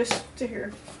glue this to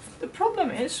here. The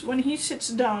problem is, when he sits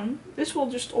down, this will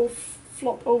just all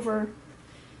flop over,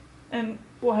 and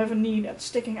we'll have a knee that's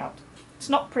sticking out. It's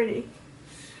not pretty.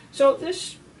 So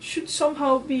this should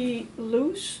somehow be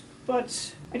loose,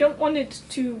 but I don't want it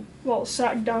to, well,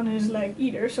 sag down his leg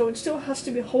either, so it still has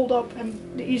to be hauled up,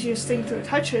 and the easiest thing to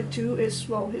attach it to is,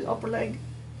 well, his upper leg.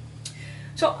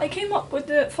 So I came up with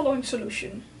the following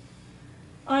solution.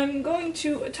 I'm going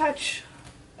to attach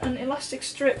an elastic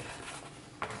strip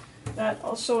that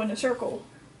I'll sew in a circle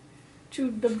to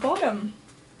the bottom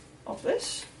of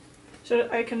this so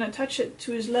that I can attach it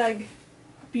to his leg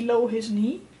below his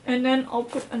knee. And then I'll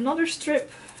put another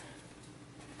strip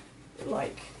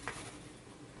like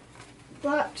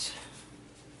that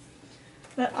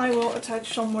I will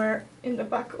attach somewhere in the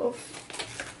back of,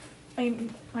 I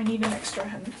need an extra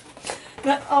hand,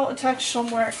 that I'll attach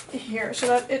somewhere here so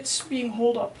that it's being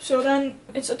held up. So then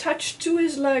it's attached to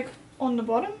his leg on the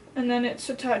bottom and then it's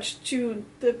attached to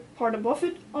the part above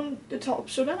it on the top.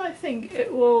 So then I think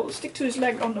it will stick to his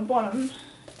leg on the bottom,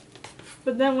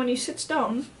 but then when he sits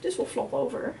down this will flop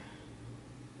over,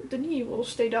 but the knee will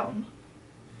stay down.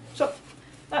 So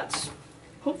that's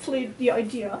hopefully the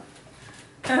idea.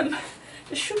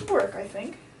 This should work, I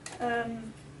think.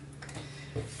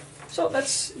 So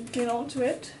let's get on to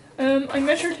it. I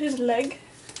measured his leg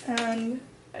and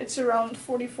it's around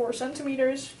 44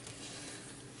 centimeters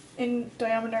in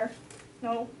diameter,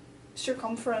 no,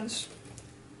 circumference.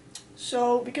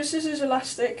 So because this is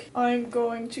elastic, I'm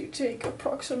going to take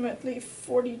approximately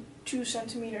 42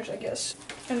 centimeters, I guess,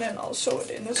 and then I'll sew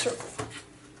it in a circle.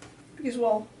 Because,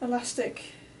 well,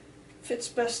 elastic fits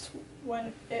best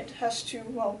when it has to,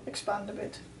 well, expand a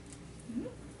bit.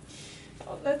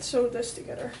 So let's sew this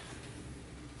together.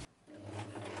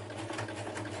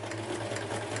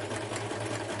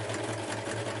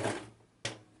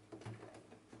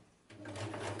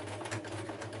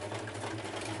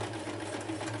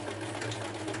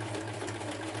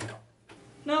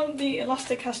 Now the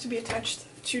elastic has to be attached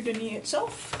to the knee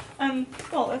itself, and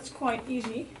well, that's quite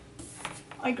easy.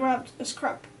 I grabbed a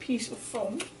scrap piece of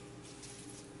foam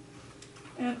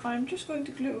and I'm just going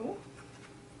to glue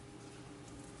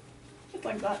it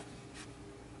like that.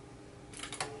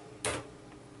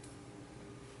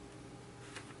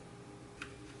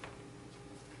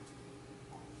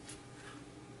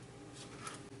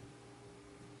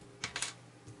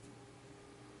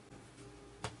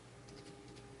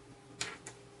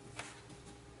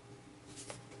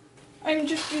 I'm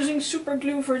just using super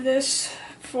glue for this.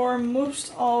 For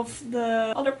most of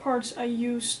the other parts I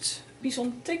used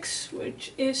Bison Tix,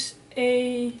 which is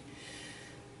a,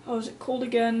 how is it called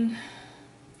again?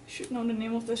 I should know the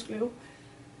name of this glue.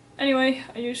 Anyway,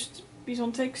 I used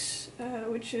Bison Tix,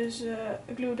 which is a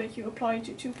glue that you apply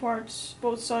to two parts,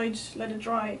 both sides, let it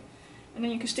dry, and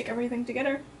then you can stick everything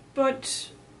together. But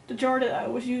the jar that I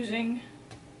was using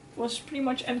was pretty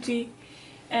much empty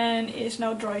and is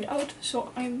now dried out,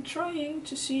 so I'm trying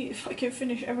to see if I can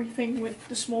finish everything with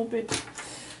the small bits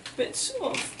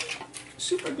of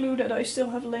super glue that I still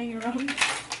have laying around.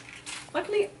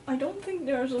 Luckily, I don't think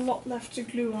there's a lot left to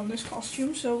glue on this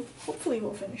costume, so hopefully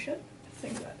we'll finish it. I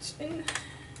think that's in.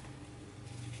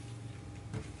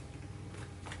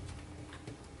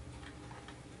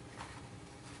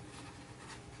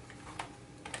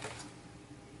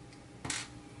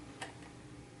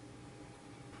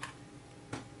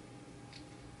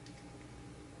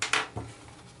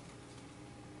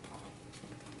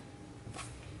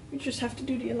 We just have to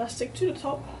do the elastic to the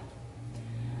top.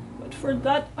 But for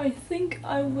that I think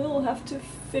I will have to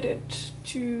fit it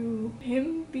to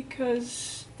him,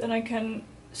 because then I can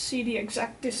see the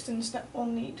exact distance that we'll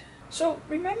need. So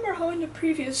remember how in the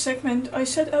previous segment I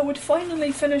said I would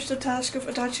finally finish the task of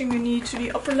attaching the knee to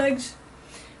the upper legs?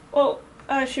 Well,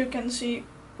 as you can see,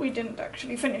 we didn't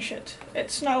actually finish it.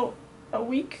 It's now a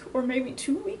week or maybe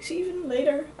 2 weeks even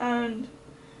later, and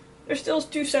there's still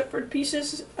two separate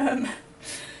pieces.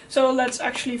 So let's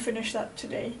actually finish that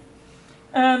today.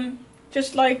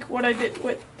 Just like what I did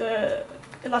with the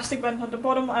elastic band on the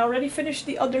bottom, I already finished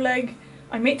the other leg.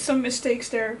 I made some mistakes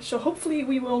there, so hopefully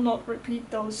we will not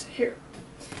repeat those here.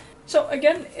 So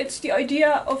again, it's the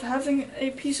idea of having a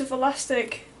piece of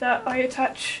elastic that I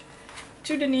attach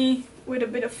to the knee with a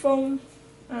bit of foam.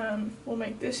 We'll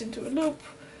make this into a loop,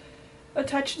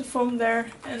 attach the foam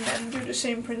there, and then do the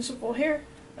same principle here.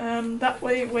 That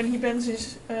way when he bends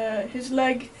his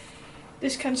leg,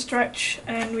 this can stretch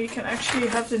and we can actually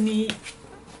have the knee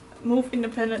move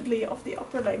independently of the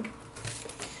upper leg.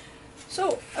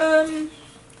 So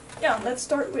yeah, let's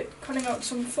start with cutting out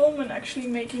some foam and actually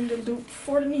making the loop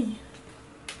for the knee.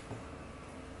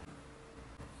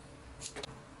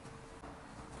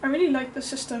 I really like the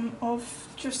system of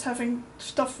just having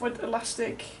stuff with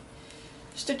elastic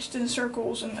stitched in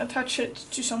circles and attach it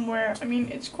to somewhere. I mean,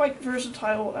 it's quite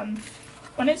versatile, and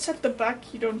when it's at the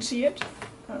back you don't see it,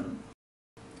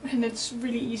 and it's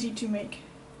really easy to make.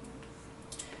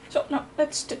 So now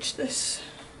let's stitch this.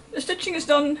 The stitching is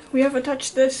done, we have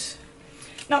attached this.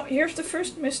 Now here's the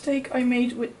first mistake I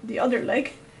made with the other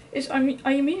leg, is I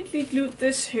immediately glued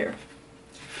this here,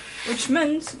 which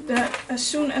meant that as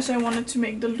soon as I wanted to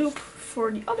make the loop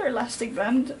for the other elastic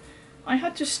band, I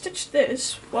had to stitch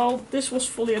this while this was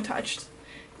fully attached.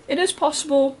 It is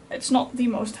possible, it's not the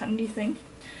most handy thing.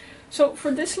 So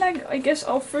for this leg, I guess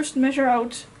I'll first measure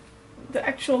out the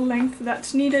actual length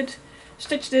that's needed,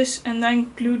 stitch this, and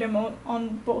then glue them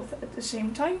on both at the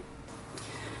same time.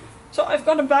 So I've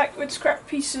got a bag with scrap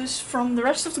pieces from the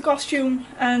rest of the costume,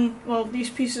 and well, these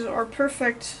pieces are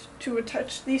perfect to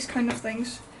attach these kind of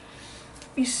things.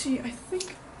 You see, I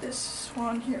think this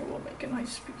one here will make a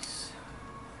nice piece.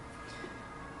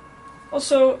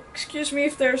 Also, excuse me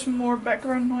if there's more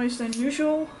background noise than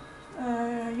usual.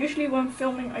 Usually when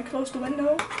filming I close the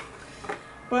window,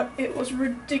 but it was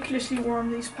ridiculously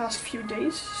warm these past few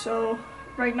days, so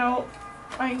right now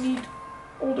I need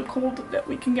all the cold that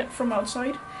we can get from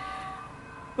outside.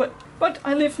 But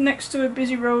I live next to a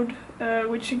busy road,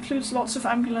 which includes lots of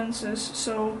ambulances,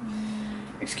 so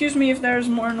excuse me if there's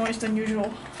more noise than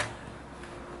usual.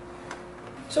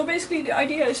 So basically the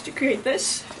idea is to create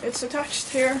this. It's attached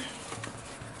here,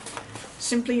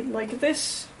 simply like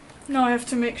this. Now I have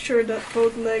to make sure that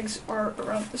both legs are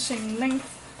around the same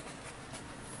length.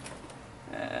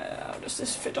 How does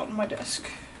this fit on my desk?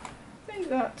 I think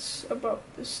that's about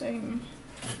the same.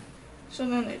 So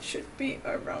then it should be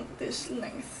around this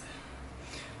length.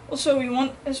 Also, we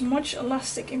want as much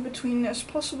elastic in between as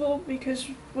possible, because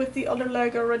with the other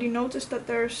leg I already noticed that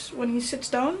when he sits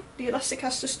down, the elastic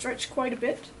has to stretch quite a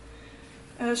bit.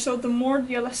 So the more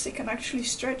the elastic can actually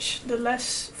stretch, the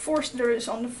less force there is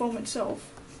on the foam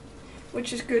itself.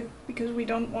 Which is good, because we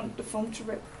don't want the foam to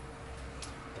rip.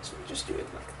 I guess we'll just do it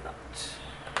like that.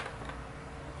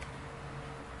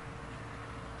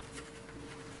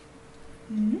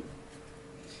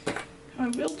 I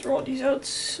will draw these out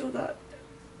so that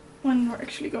when we're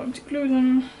actually going to glue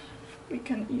them, we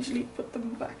can easily put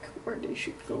them back where they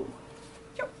should go.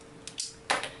 Yep.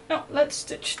 Now let's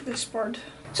stitch this part.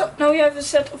 So now we have a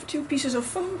set of 2 pieces of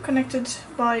foam connected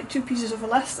by 2 pieces of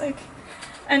elastic.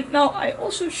 And now I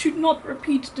also should not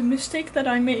repeat the mistake that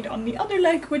I made on the other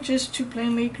leg, which is to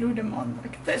plainly glue them on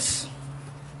like this.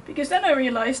 Because then I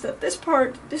realized that this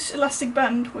part, this elastic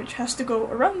band, which has to go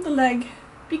around the leg,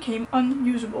 became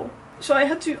unusable. So I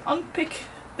had to unpick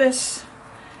this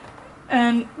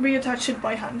and reattach it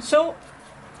by hand. So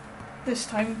this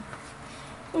time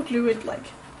we'll glue it like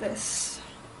this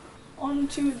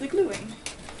onto the gluing.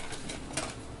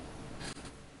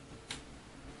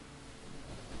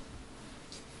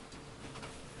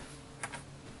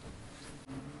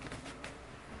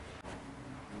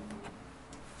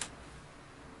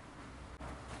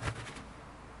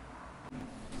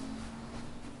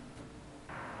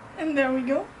 And there we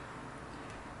go.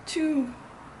 2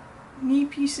 knee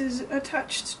pieces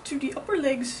attached to the upper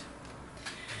legs.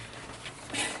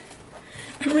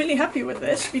 I'm really happy with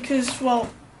this because, well,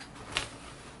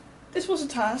 this was a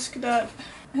task that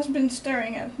has been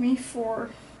staring at me for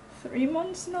 3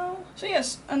 months now. So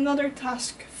yes, another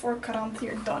task for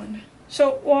Caranthir done.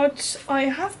 So what I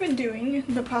have been doing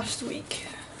the past week,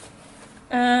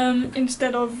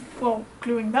 instead of, well,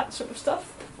 gluing that sort of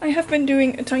stuff, I have been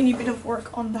doing a tiny bit of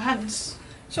work on the hands.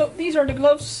 So these are the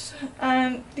gloves,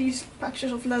 and these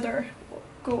patches of leather will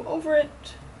go over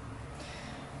it.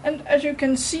 And as you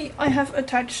can see, I have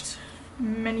attached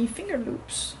many finger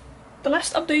loops. The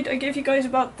last update I gave you guys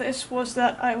about this was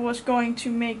that I was going to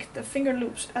make the finger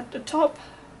loops at the top,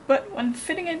 but when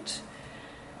fitting it,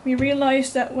 we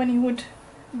realized that when he would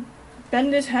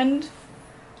bend his hand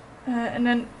and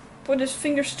then put his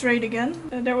finger straight again,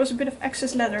 there was a bit of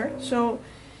excess leather, so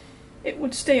it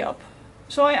would stay up.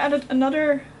 So I added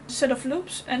another set of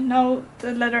loops, and now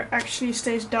the leather actually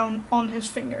stays down on his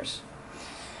fingers.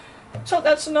 So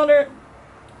that's another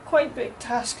quite big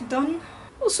task done.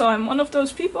 Also, I'm one of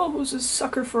those people who's a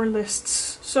sucker for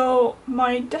lists. So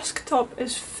my desktop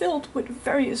is filled with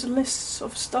various lists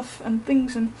of stuff and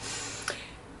things, and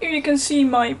here you can see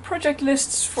my project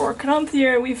lists for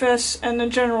Caranthir, Weaves, and in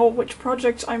general which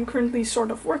projects I'm currently sort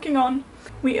of working on.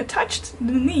 We attached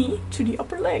the knee to the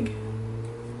upper leg.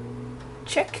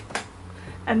 Check.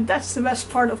 And that's the best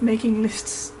part of making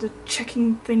lists, the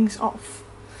checking things off.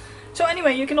 So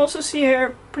anyway, you can also see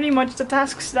here pretty much the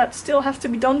tasks that still have to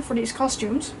be done for these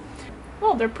costumes.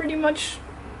 Well, they're pretty much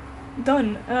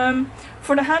done.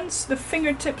 For the hands, the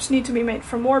fingertips need to be made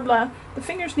from Warbler. The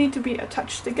fingers need to be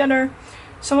attached together.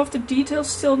 Some of the details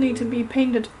still need to be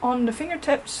painted on the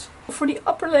fingertips. For the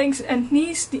upper legs and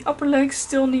knees, the upper legs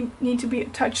still need to be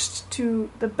attached to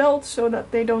the belt so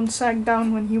that they don't sag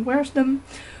down when he wears them.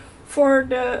 For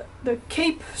the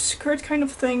cape, skirt kind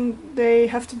of thing, they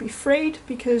have to be frayed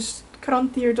because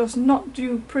Caranthir does not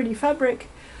do pretty fabric.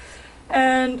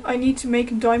 And I need to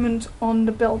make a diamond on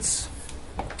the belts.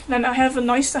 Then I have a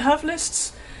nice to have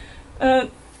lists.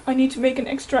 I I need to make an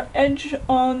extra edge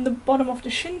on the bottom of the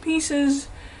shin pieces.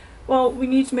 Well, we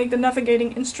need to make the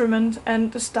navigating instrument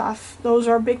and the staff. Those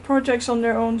are big projects on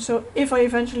their own, so if I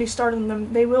eventually start on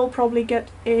them, they will probably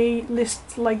get a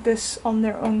list like this on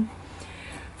their own.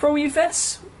 For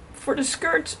weavettes, for the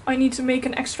skirt, I need to make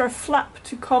an extra flap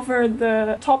to cover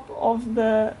the top of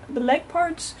the leg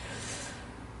parts.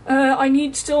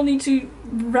 I still need to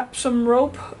wrap some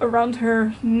rope around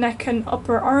her neck and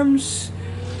upper arms.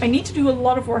 I need to do a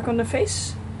lot of work on the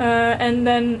face, and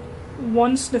then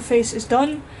once the face is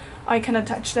done, I can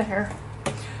attach the hair.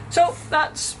 So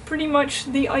that's pretty much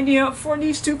the idea for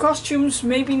these two costumes.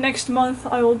 Maybe next month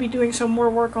I will be doing some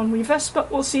more work on weavettes, but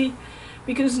we'll see,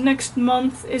 because next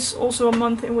month is also a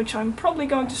month in which I'm probably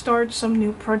going to start some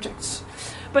new projects.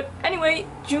 But anyway,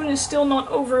 June is still not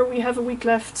over, we have a week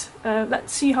left.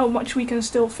 Let's see how much we can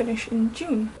still finish in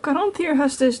June. Caranthir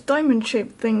has this diamond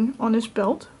shaped thing on his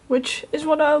belt, which is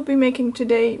what I'll be making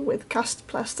today with cast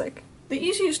plastic. The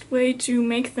easiest way to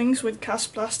make things with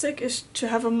cast plastic is to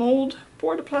have a mold,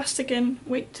 pour the plastic in,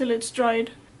 wait till it's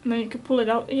dried, and then you can pull it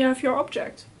out and you have your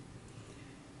object.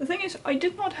 The thing is, I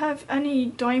did not have any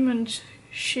diamond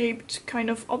shaped kind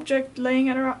of object laying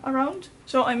around,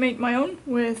 so I made my own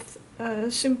with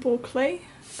simple clay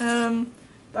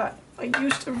that I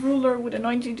used a ruler with a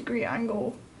 90-degree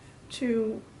angle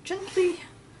to gently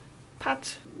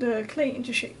pat the clay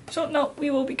into shape. So now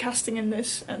we will be casting in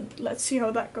this, and let's see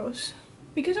how that goes.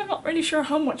 Because I'm not really sure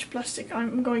how much plastic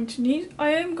I'm going to need,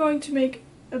 I am going to make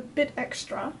a bit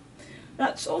extra.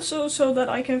 That's also so that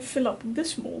I can fill up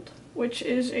this mold, which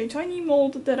is a tiny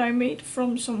mold that I made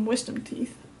from some wisdom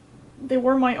teeth. They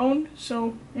were my own,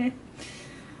 so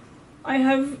I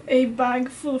have a bag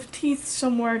full of teeth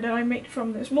somewhere that I made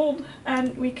from this mold,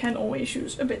 and we can always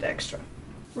use a bit extra.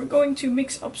 We're going to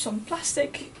mix up some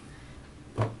plastic.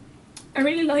 I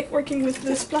really like working with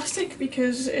this plastic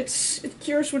because it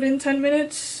cures within 10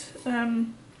 minutes.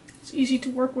 It's easy to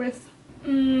work with.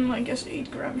 I guess 8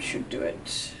 grams should do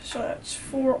it. So that's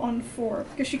 4 on 4,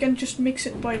 because you can just mix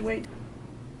it by weight.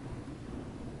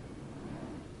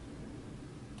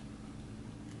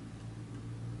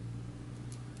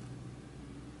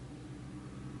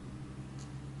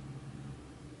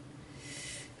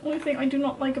 The only thing I do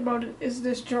not like about it is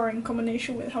this jar in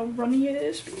combination with how runny it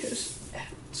is, because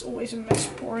it's always a mess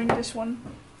pouring this one.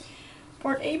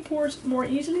 Part A pours more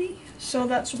easily, so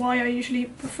that's why I usually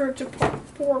prefer to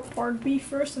pour part B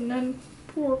first and then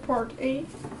pour part A.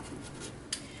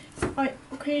 I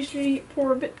occasionally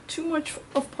pour a bit too much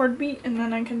of part B and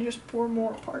then I can just pour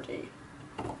more part A.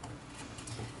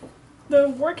 The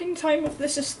working time of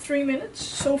this is 3 minutes,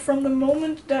 so from the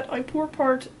moment that I pour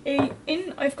part A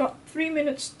in, I've got 3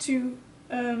 minutes to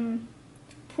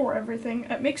pour everything,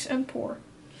 mix and pour.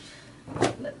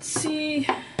 Let's see,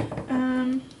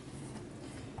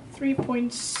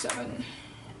 3.7.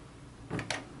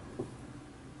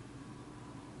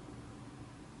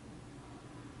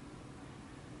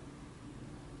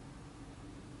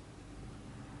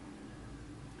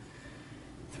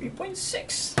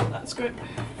 .6, that's good.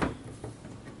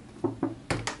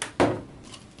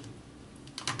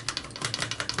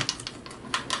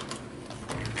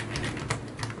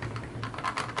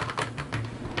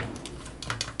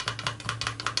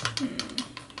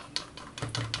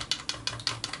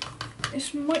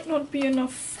 This might not be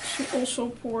enough to also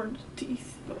pour the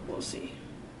teeth, but we'll see.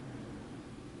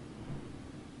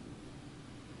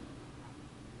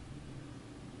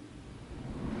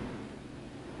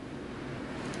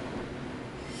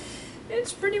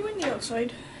 It's pretty windy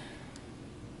outside.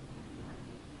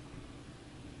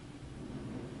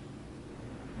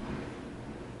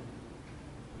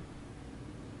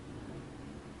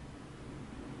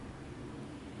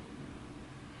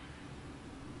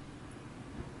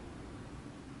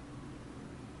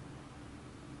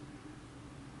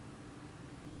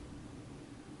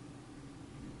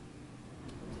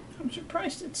 I'm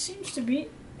surprised, it seems to be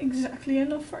exactly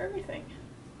enough for everything.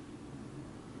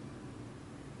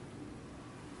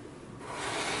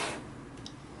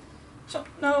 So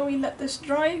now we let this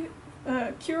dry,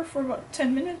 cure for about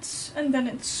 10 minutes, and then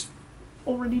it's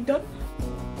already done.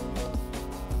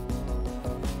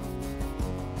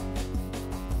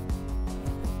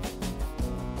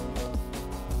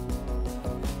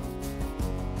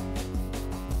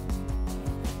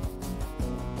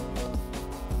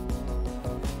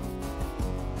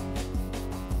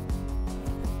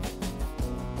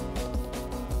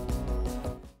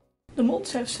 The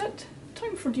molds have set,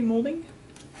 time for demolding.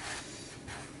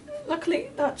 Luckily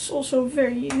that's also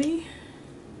very easy.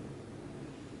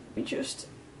 We just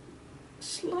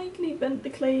slightly bend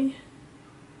the clay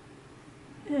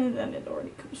and then it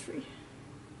already comes free.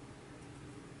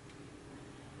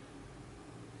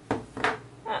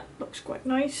 looks quite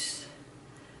nice.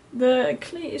 The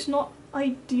clay is not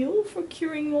ideal for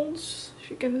curing molds. As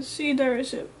you can see, there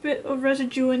is a bit of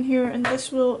residue in here, and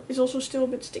this is also still a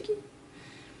bit sticky.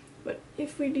 But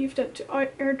if we leave that to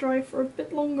air dry for a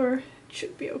bit longer, it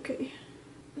should be okay.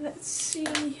 Let's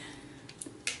see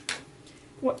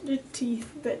what the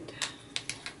teeth did.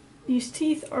 These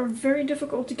teeth are very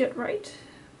difficult to get right,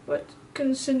 but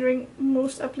considering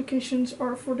most applications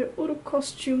are for the auto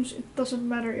costumes, it doesn't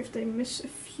matter if they miss a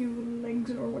few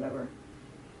legs or whatever.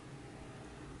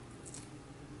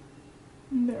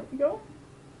 And there we go.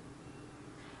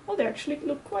 Oh, they actually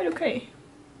look quite okay.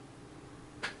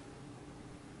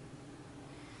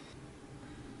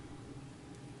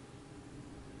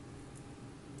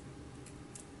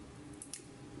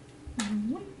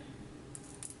 One,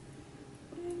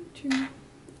 and 2, and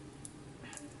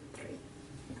 3.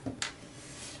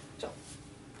 So,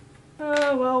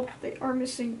 well, they are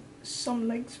missing some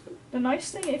legs, but the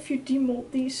nice thing, if you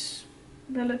demold these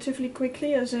relatively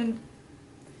quickly, as in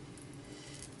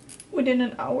within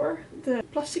an hour, the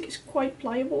plastic is quite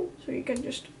pliable, so you can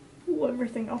just pull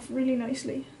everything off really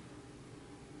nicely.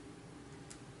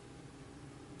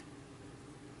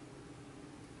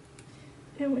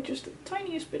 And with just the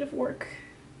tiniest bit of work,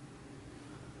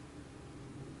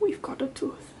 we've got a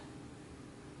tooth.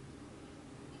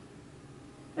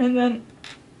 And then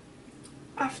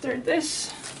after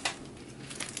this,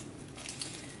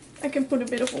 I can put a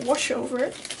bit of a wash over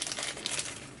it,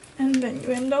 and then you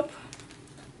end up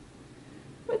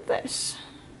with this.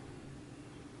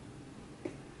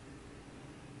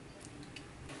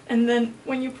 And then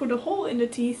when you put a hole in the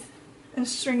teeth and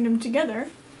string them together,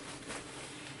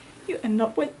 you end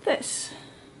up with this.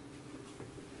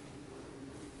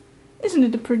 Isn't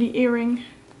it a pretty earring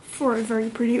for a very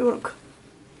pretty Uruk?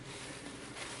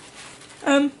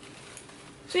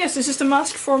 So yes, this is the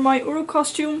mask for my Uruk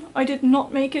costume. I did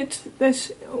not make it.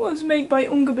 This was made by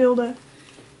Ungebilde.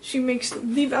 She makes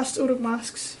the best Uruk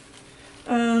masks.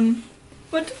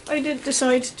 But I did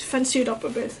decide to fancy it up a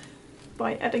bit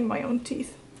by adding my own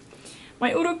teeth.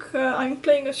 My Uruk, I'm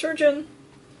playing a surgeon,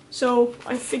 so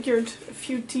I figured a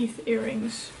few teeth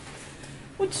earrings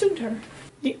would suit her.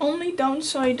 The only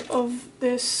downside of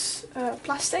this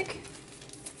plastic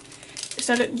is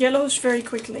that it yellows very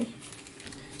quickly.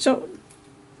 So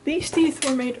these teeth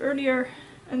were made earlier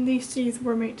and these teeth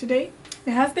were made today.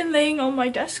 They have been laying on my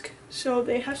desk, so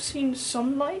they have seen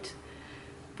some light,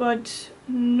 but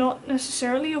not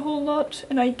necessarily a whole lot.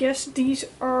 And I guess these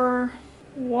are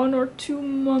 1 or 2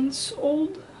 months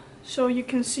old, so you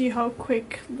can see how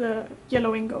quick the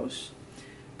yellowing goes.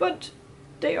 But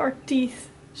they are teeth,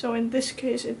 so in this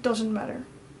case it doesn't matter.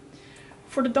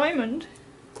 For the diamond,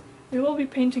 we will be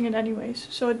painting it anyways,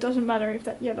 so it doesn't matter if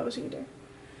that yellows either.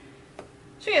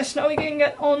 So yes, now we can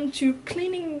get on to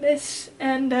cleaning this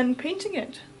and then painting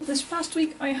it. This past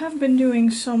week I have been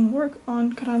doing some work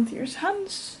on Caranthir's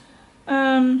hands.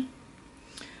 All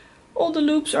the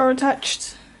loops are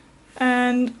attached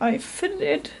and I fitted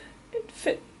it. It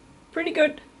fit pretty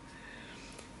good.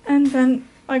 And then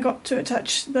I got to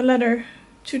attach the leather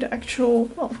to the actual,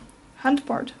 well, hand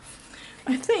part.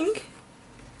 I think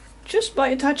just by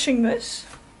attaching this,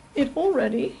 it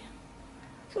already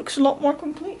looks a lot more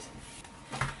complete.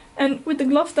 And with the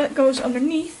glove that goes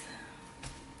underneath,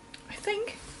 I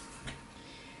think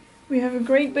we have a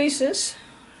great basis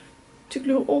to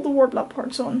glue all the warbler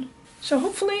parts on. So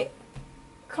hopefully,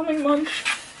 coming month,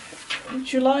 in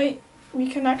July, we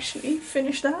can actually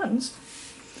finish the hands.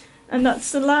 And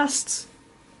that's the last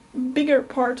bigger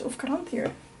part of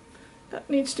Caranthir that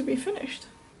needs to be finished.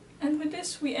 And with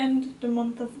this we end the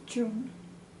month of June.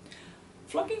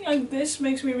 Vlogging like this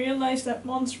makes me realize that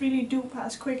months really do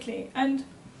pass quickly, and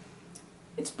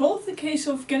it's both a case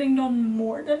of getting done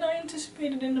more than I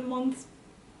anticipated in the month,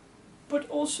 but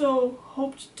also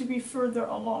hoped to be further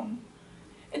along.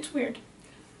 It's weird.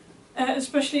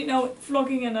 Especially now with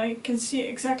vlogging and I can see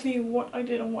exactly what I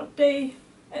did on what day.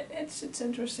 It's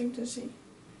interesting to see.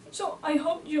 So I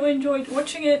hope you enjoyed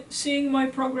watching it, seeing my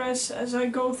progress as I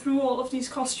go through all of these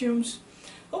costumes.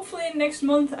 Hopefully next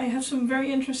month I have some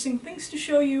very interesting things to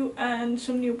show you and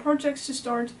some new projects to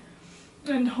start.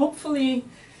 And hopefully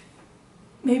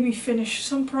maybe finish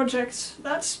some projects.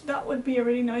 That would be a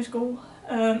really nice goal.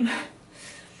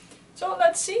 So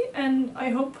let's see, and I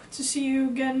hope to see you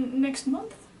again next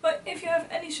month. But if you have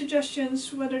any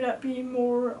suggestions, whether that be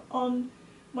more on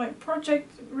my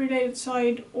project related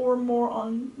side or more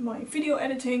on my video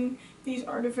editing, these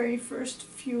are the very first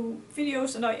few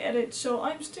videos that I edit, so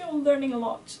I'm still learning a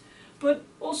lot. But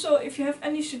also if you have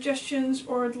any suggestions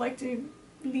or would like to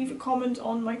leave a comment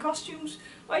on my costumes,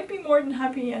 I'd be more than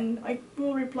happy and I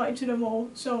will reply to them all.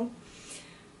 So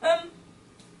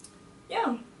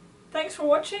Yeah, thanks for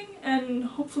watching and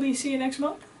hopefully see you next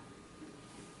month.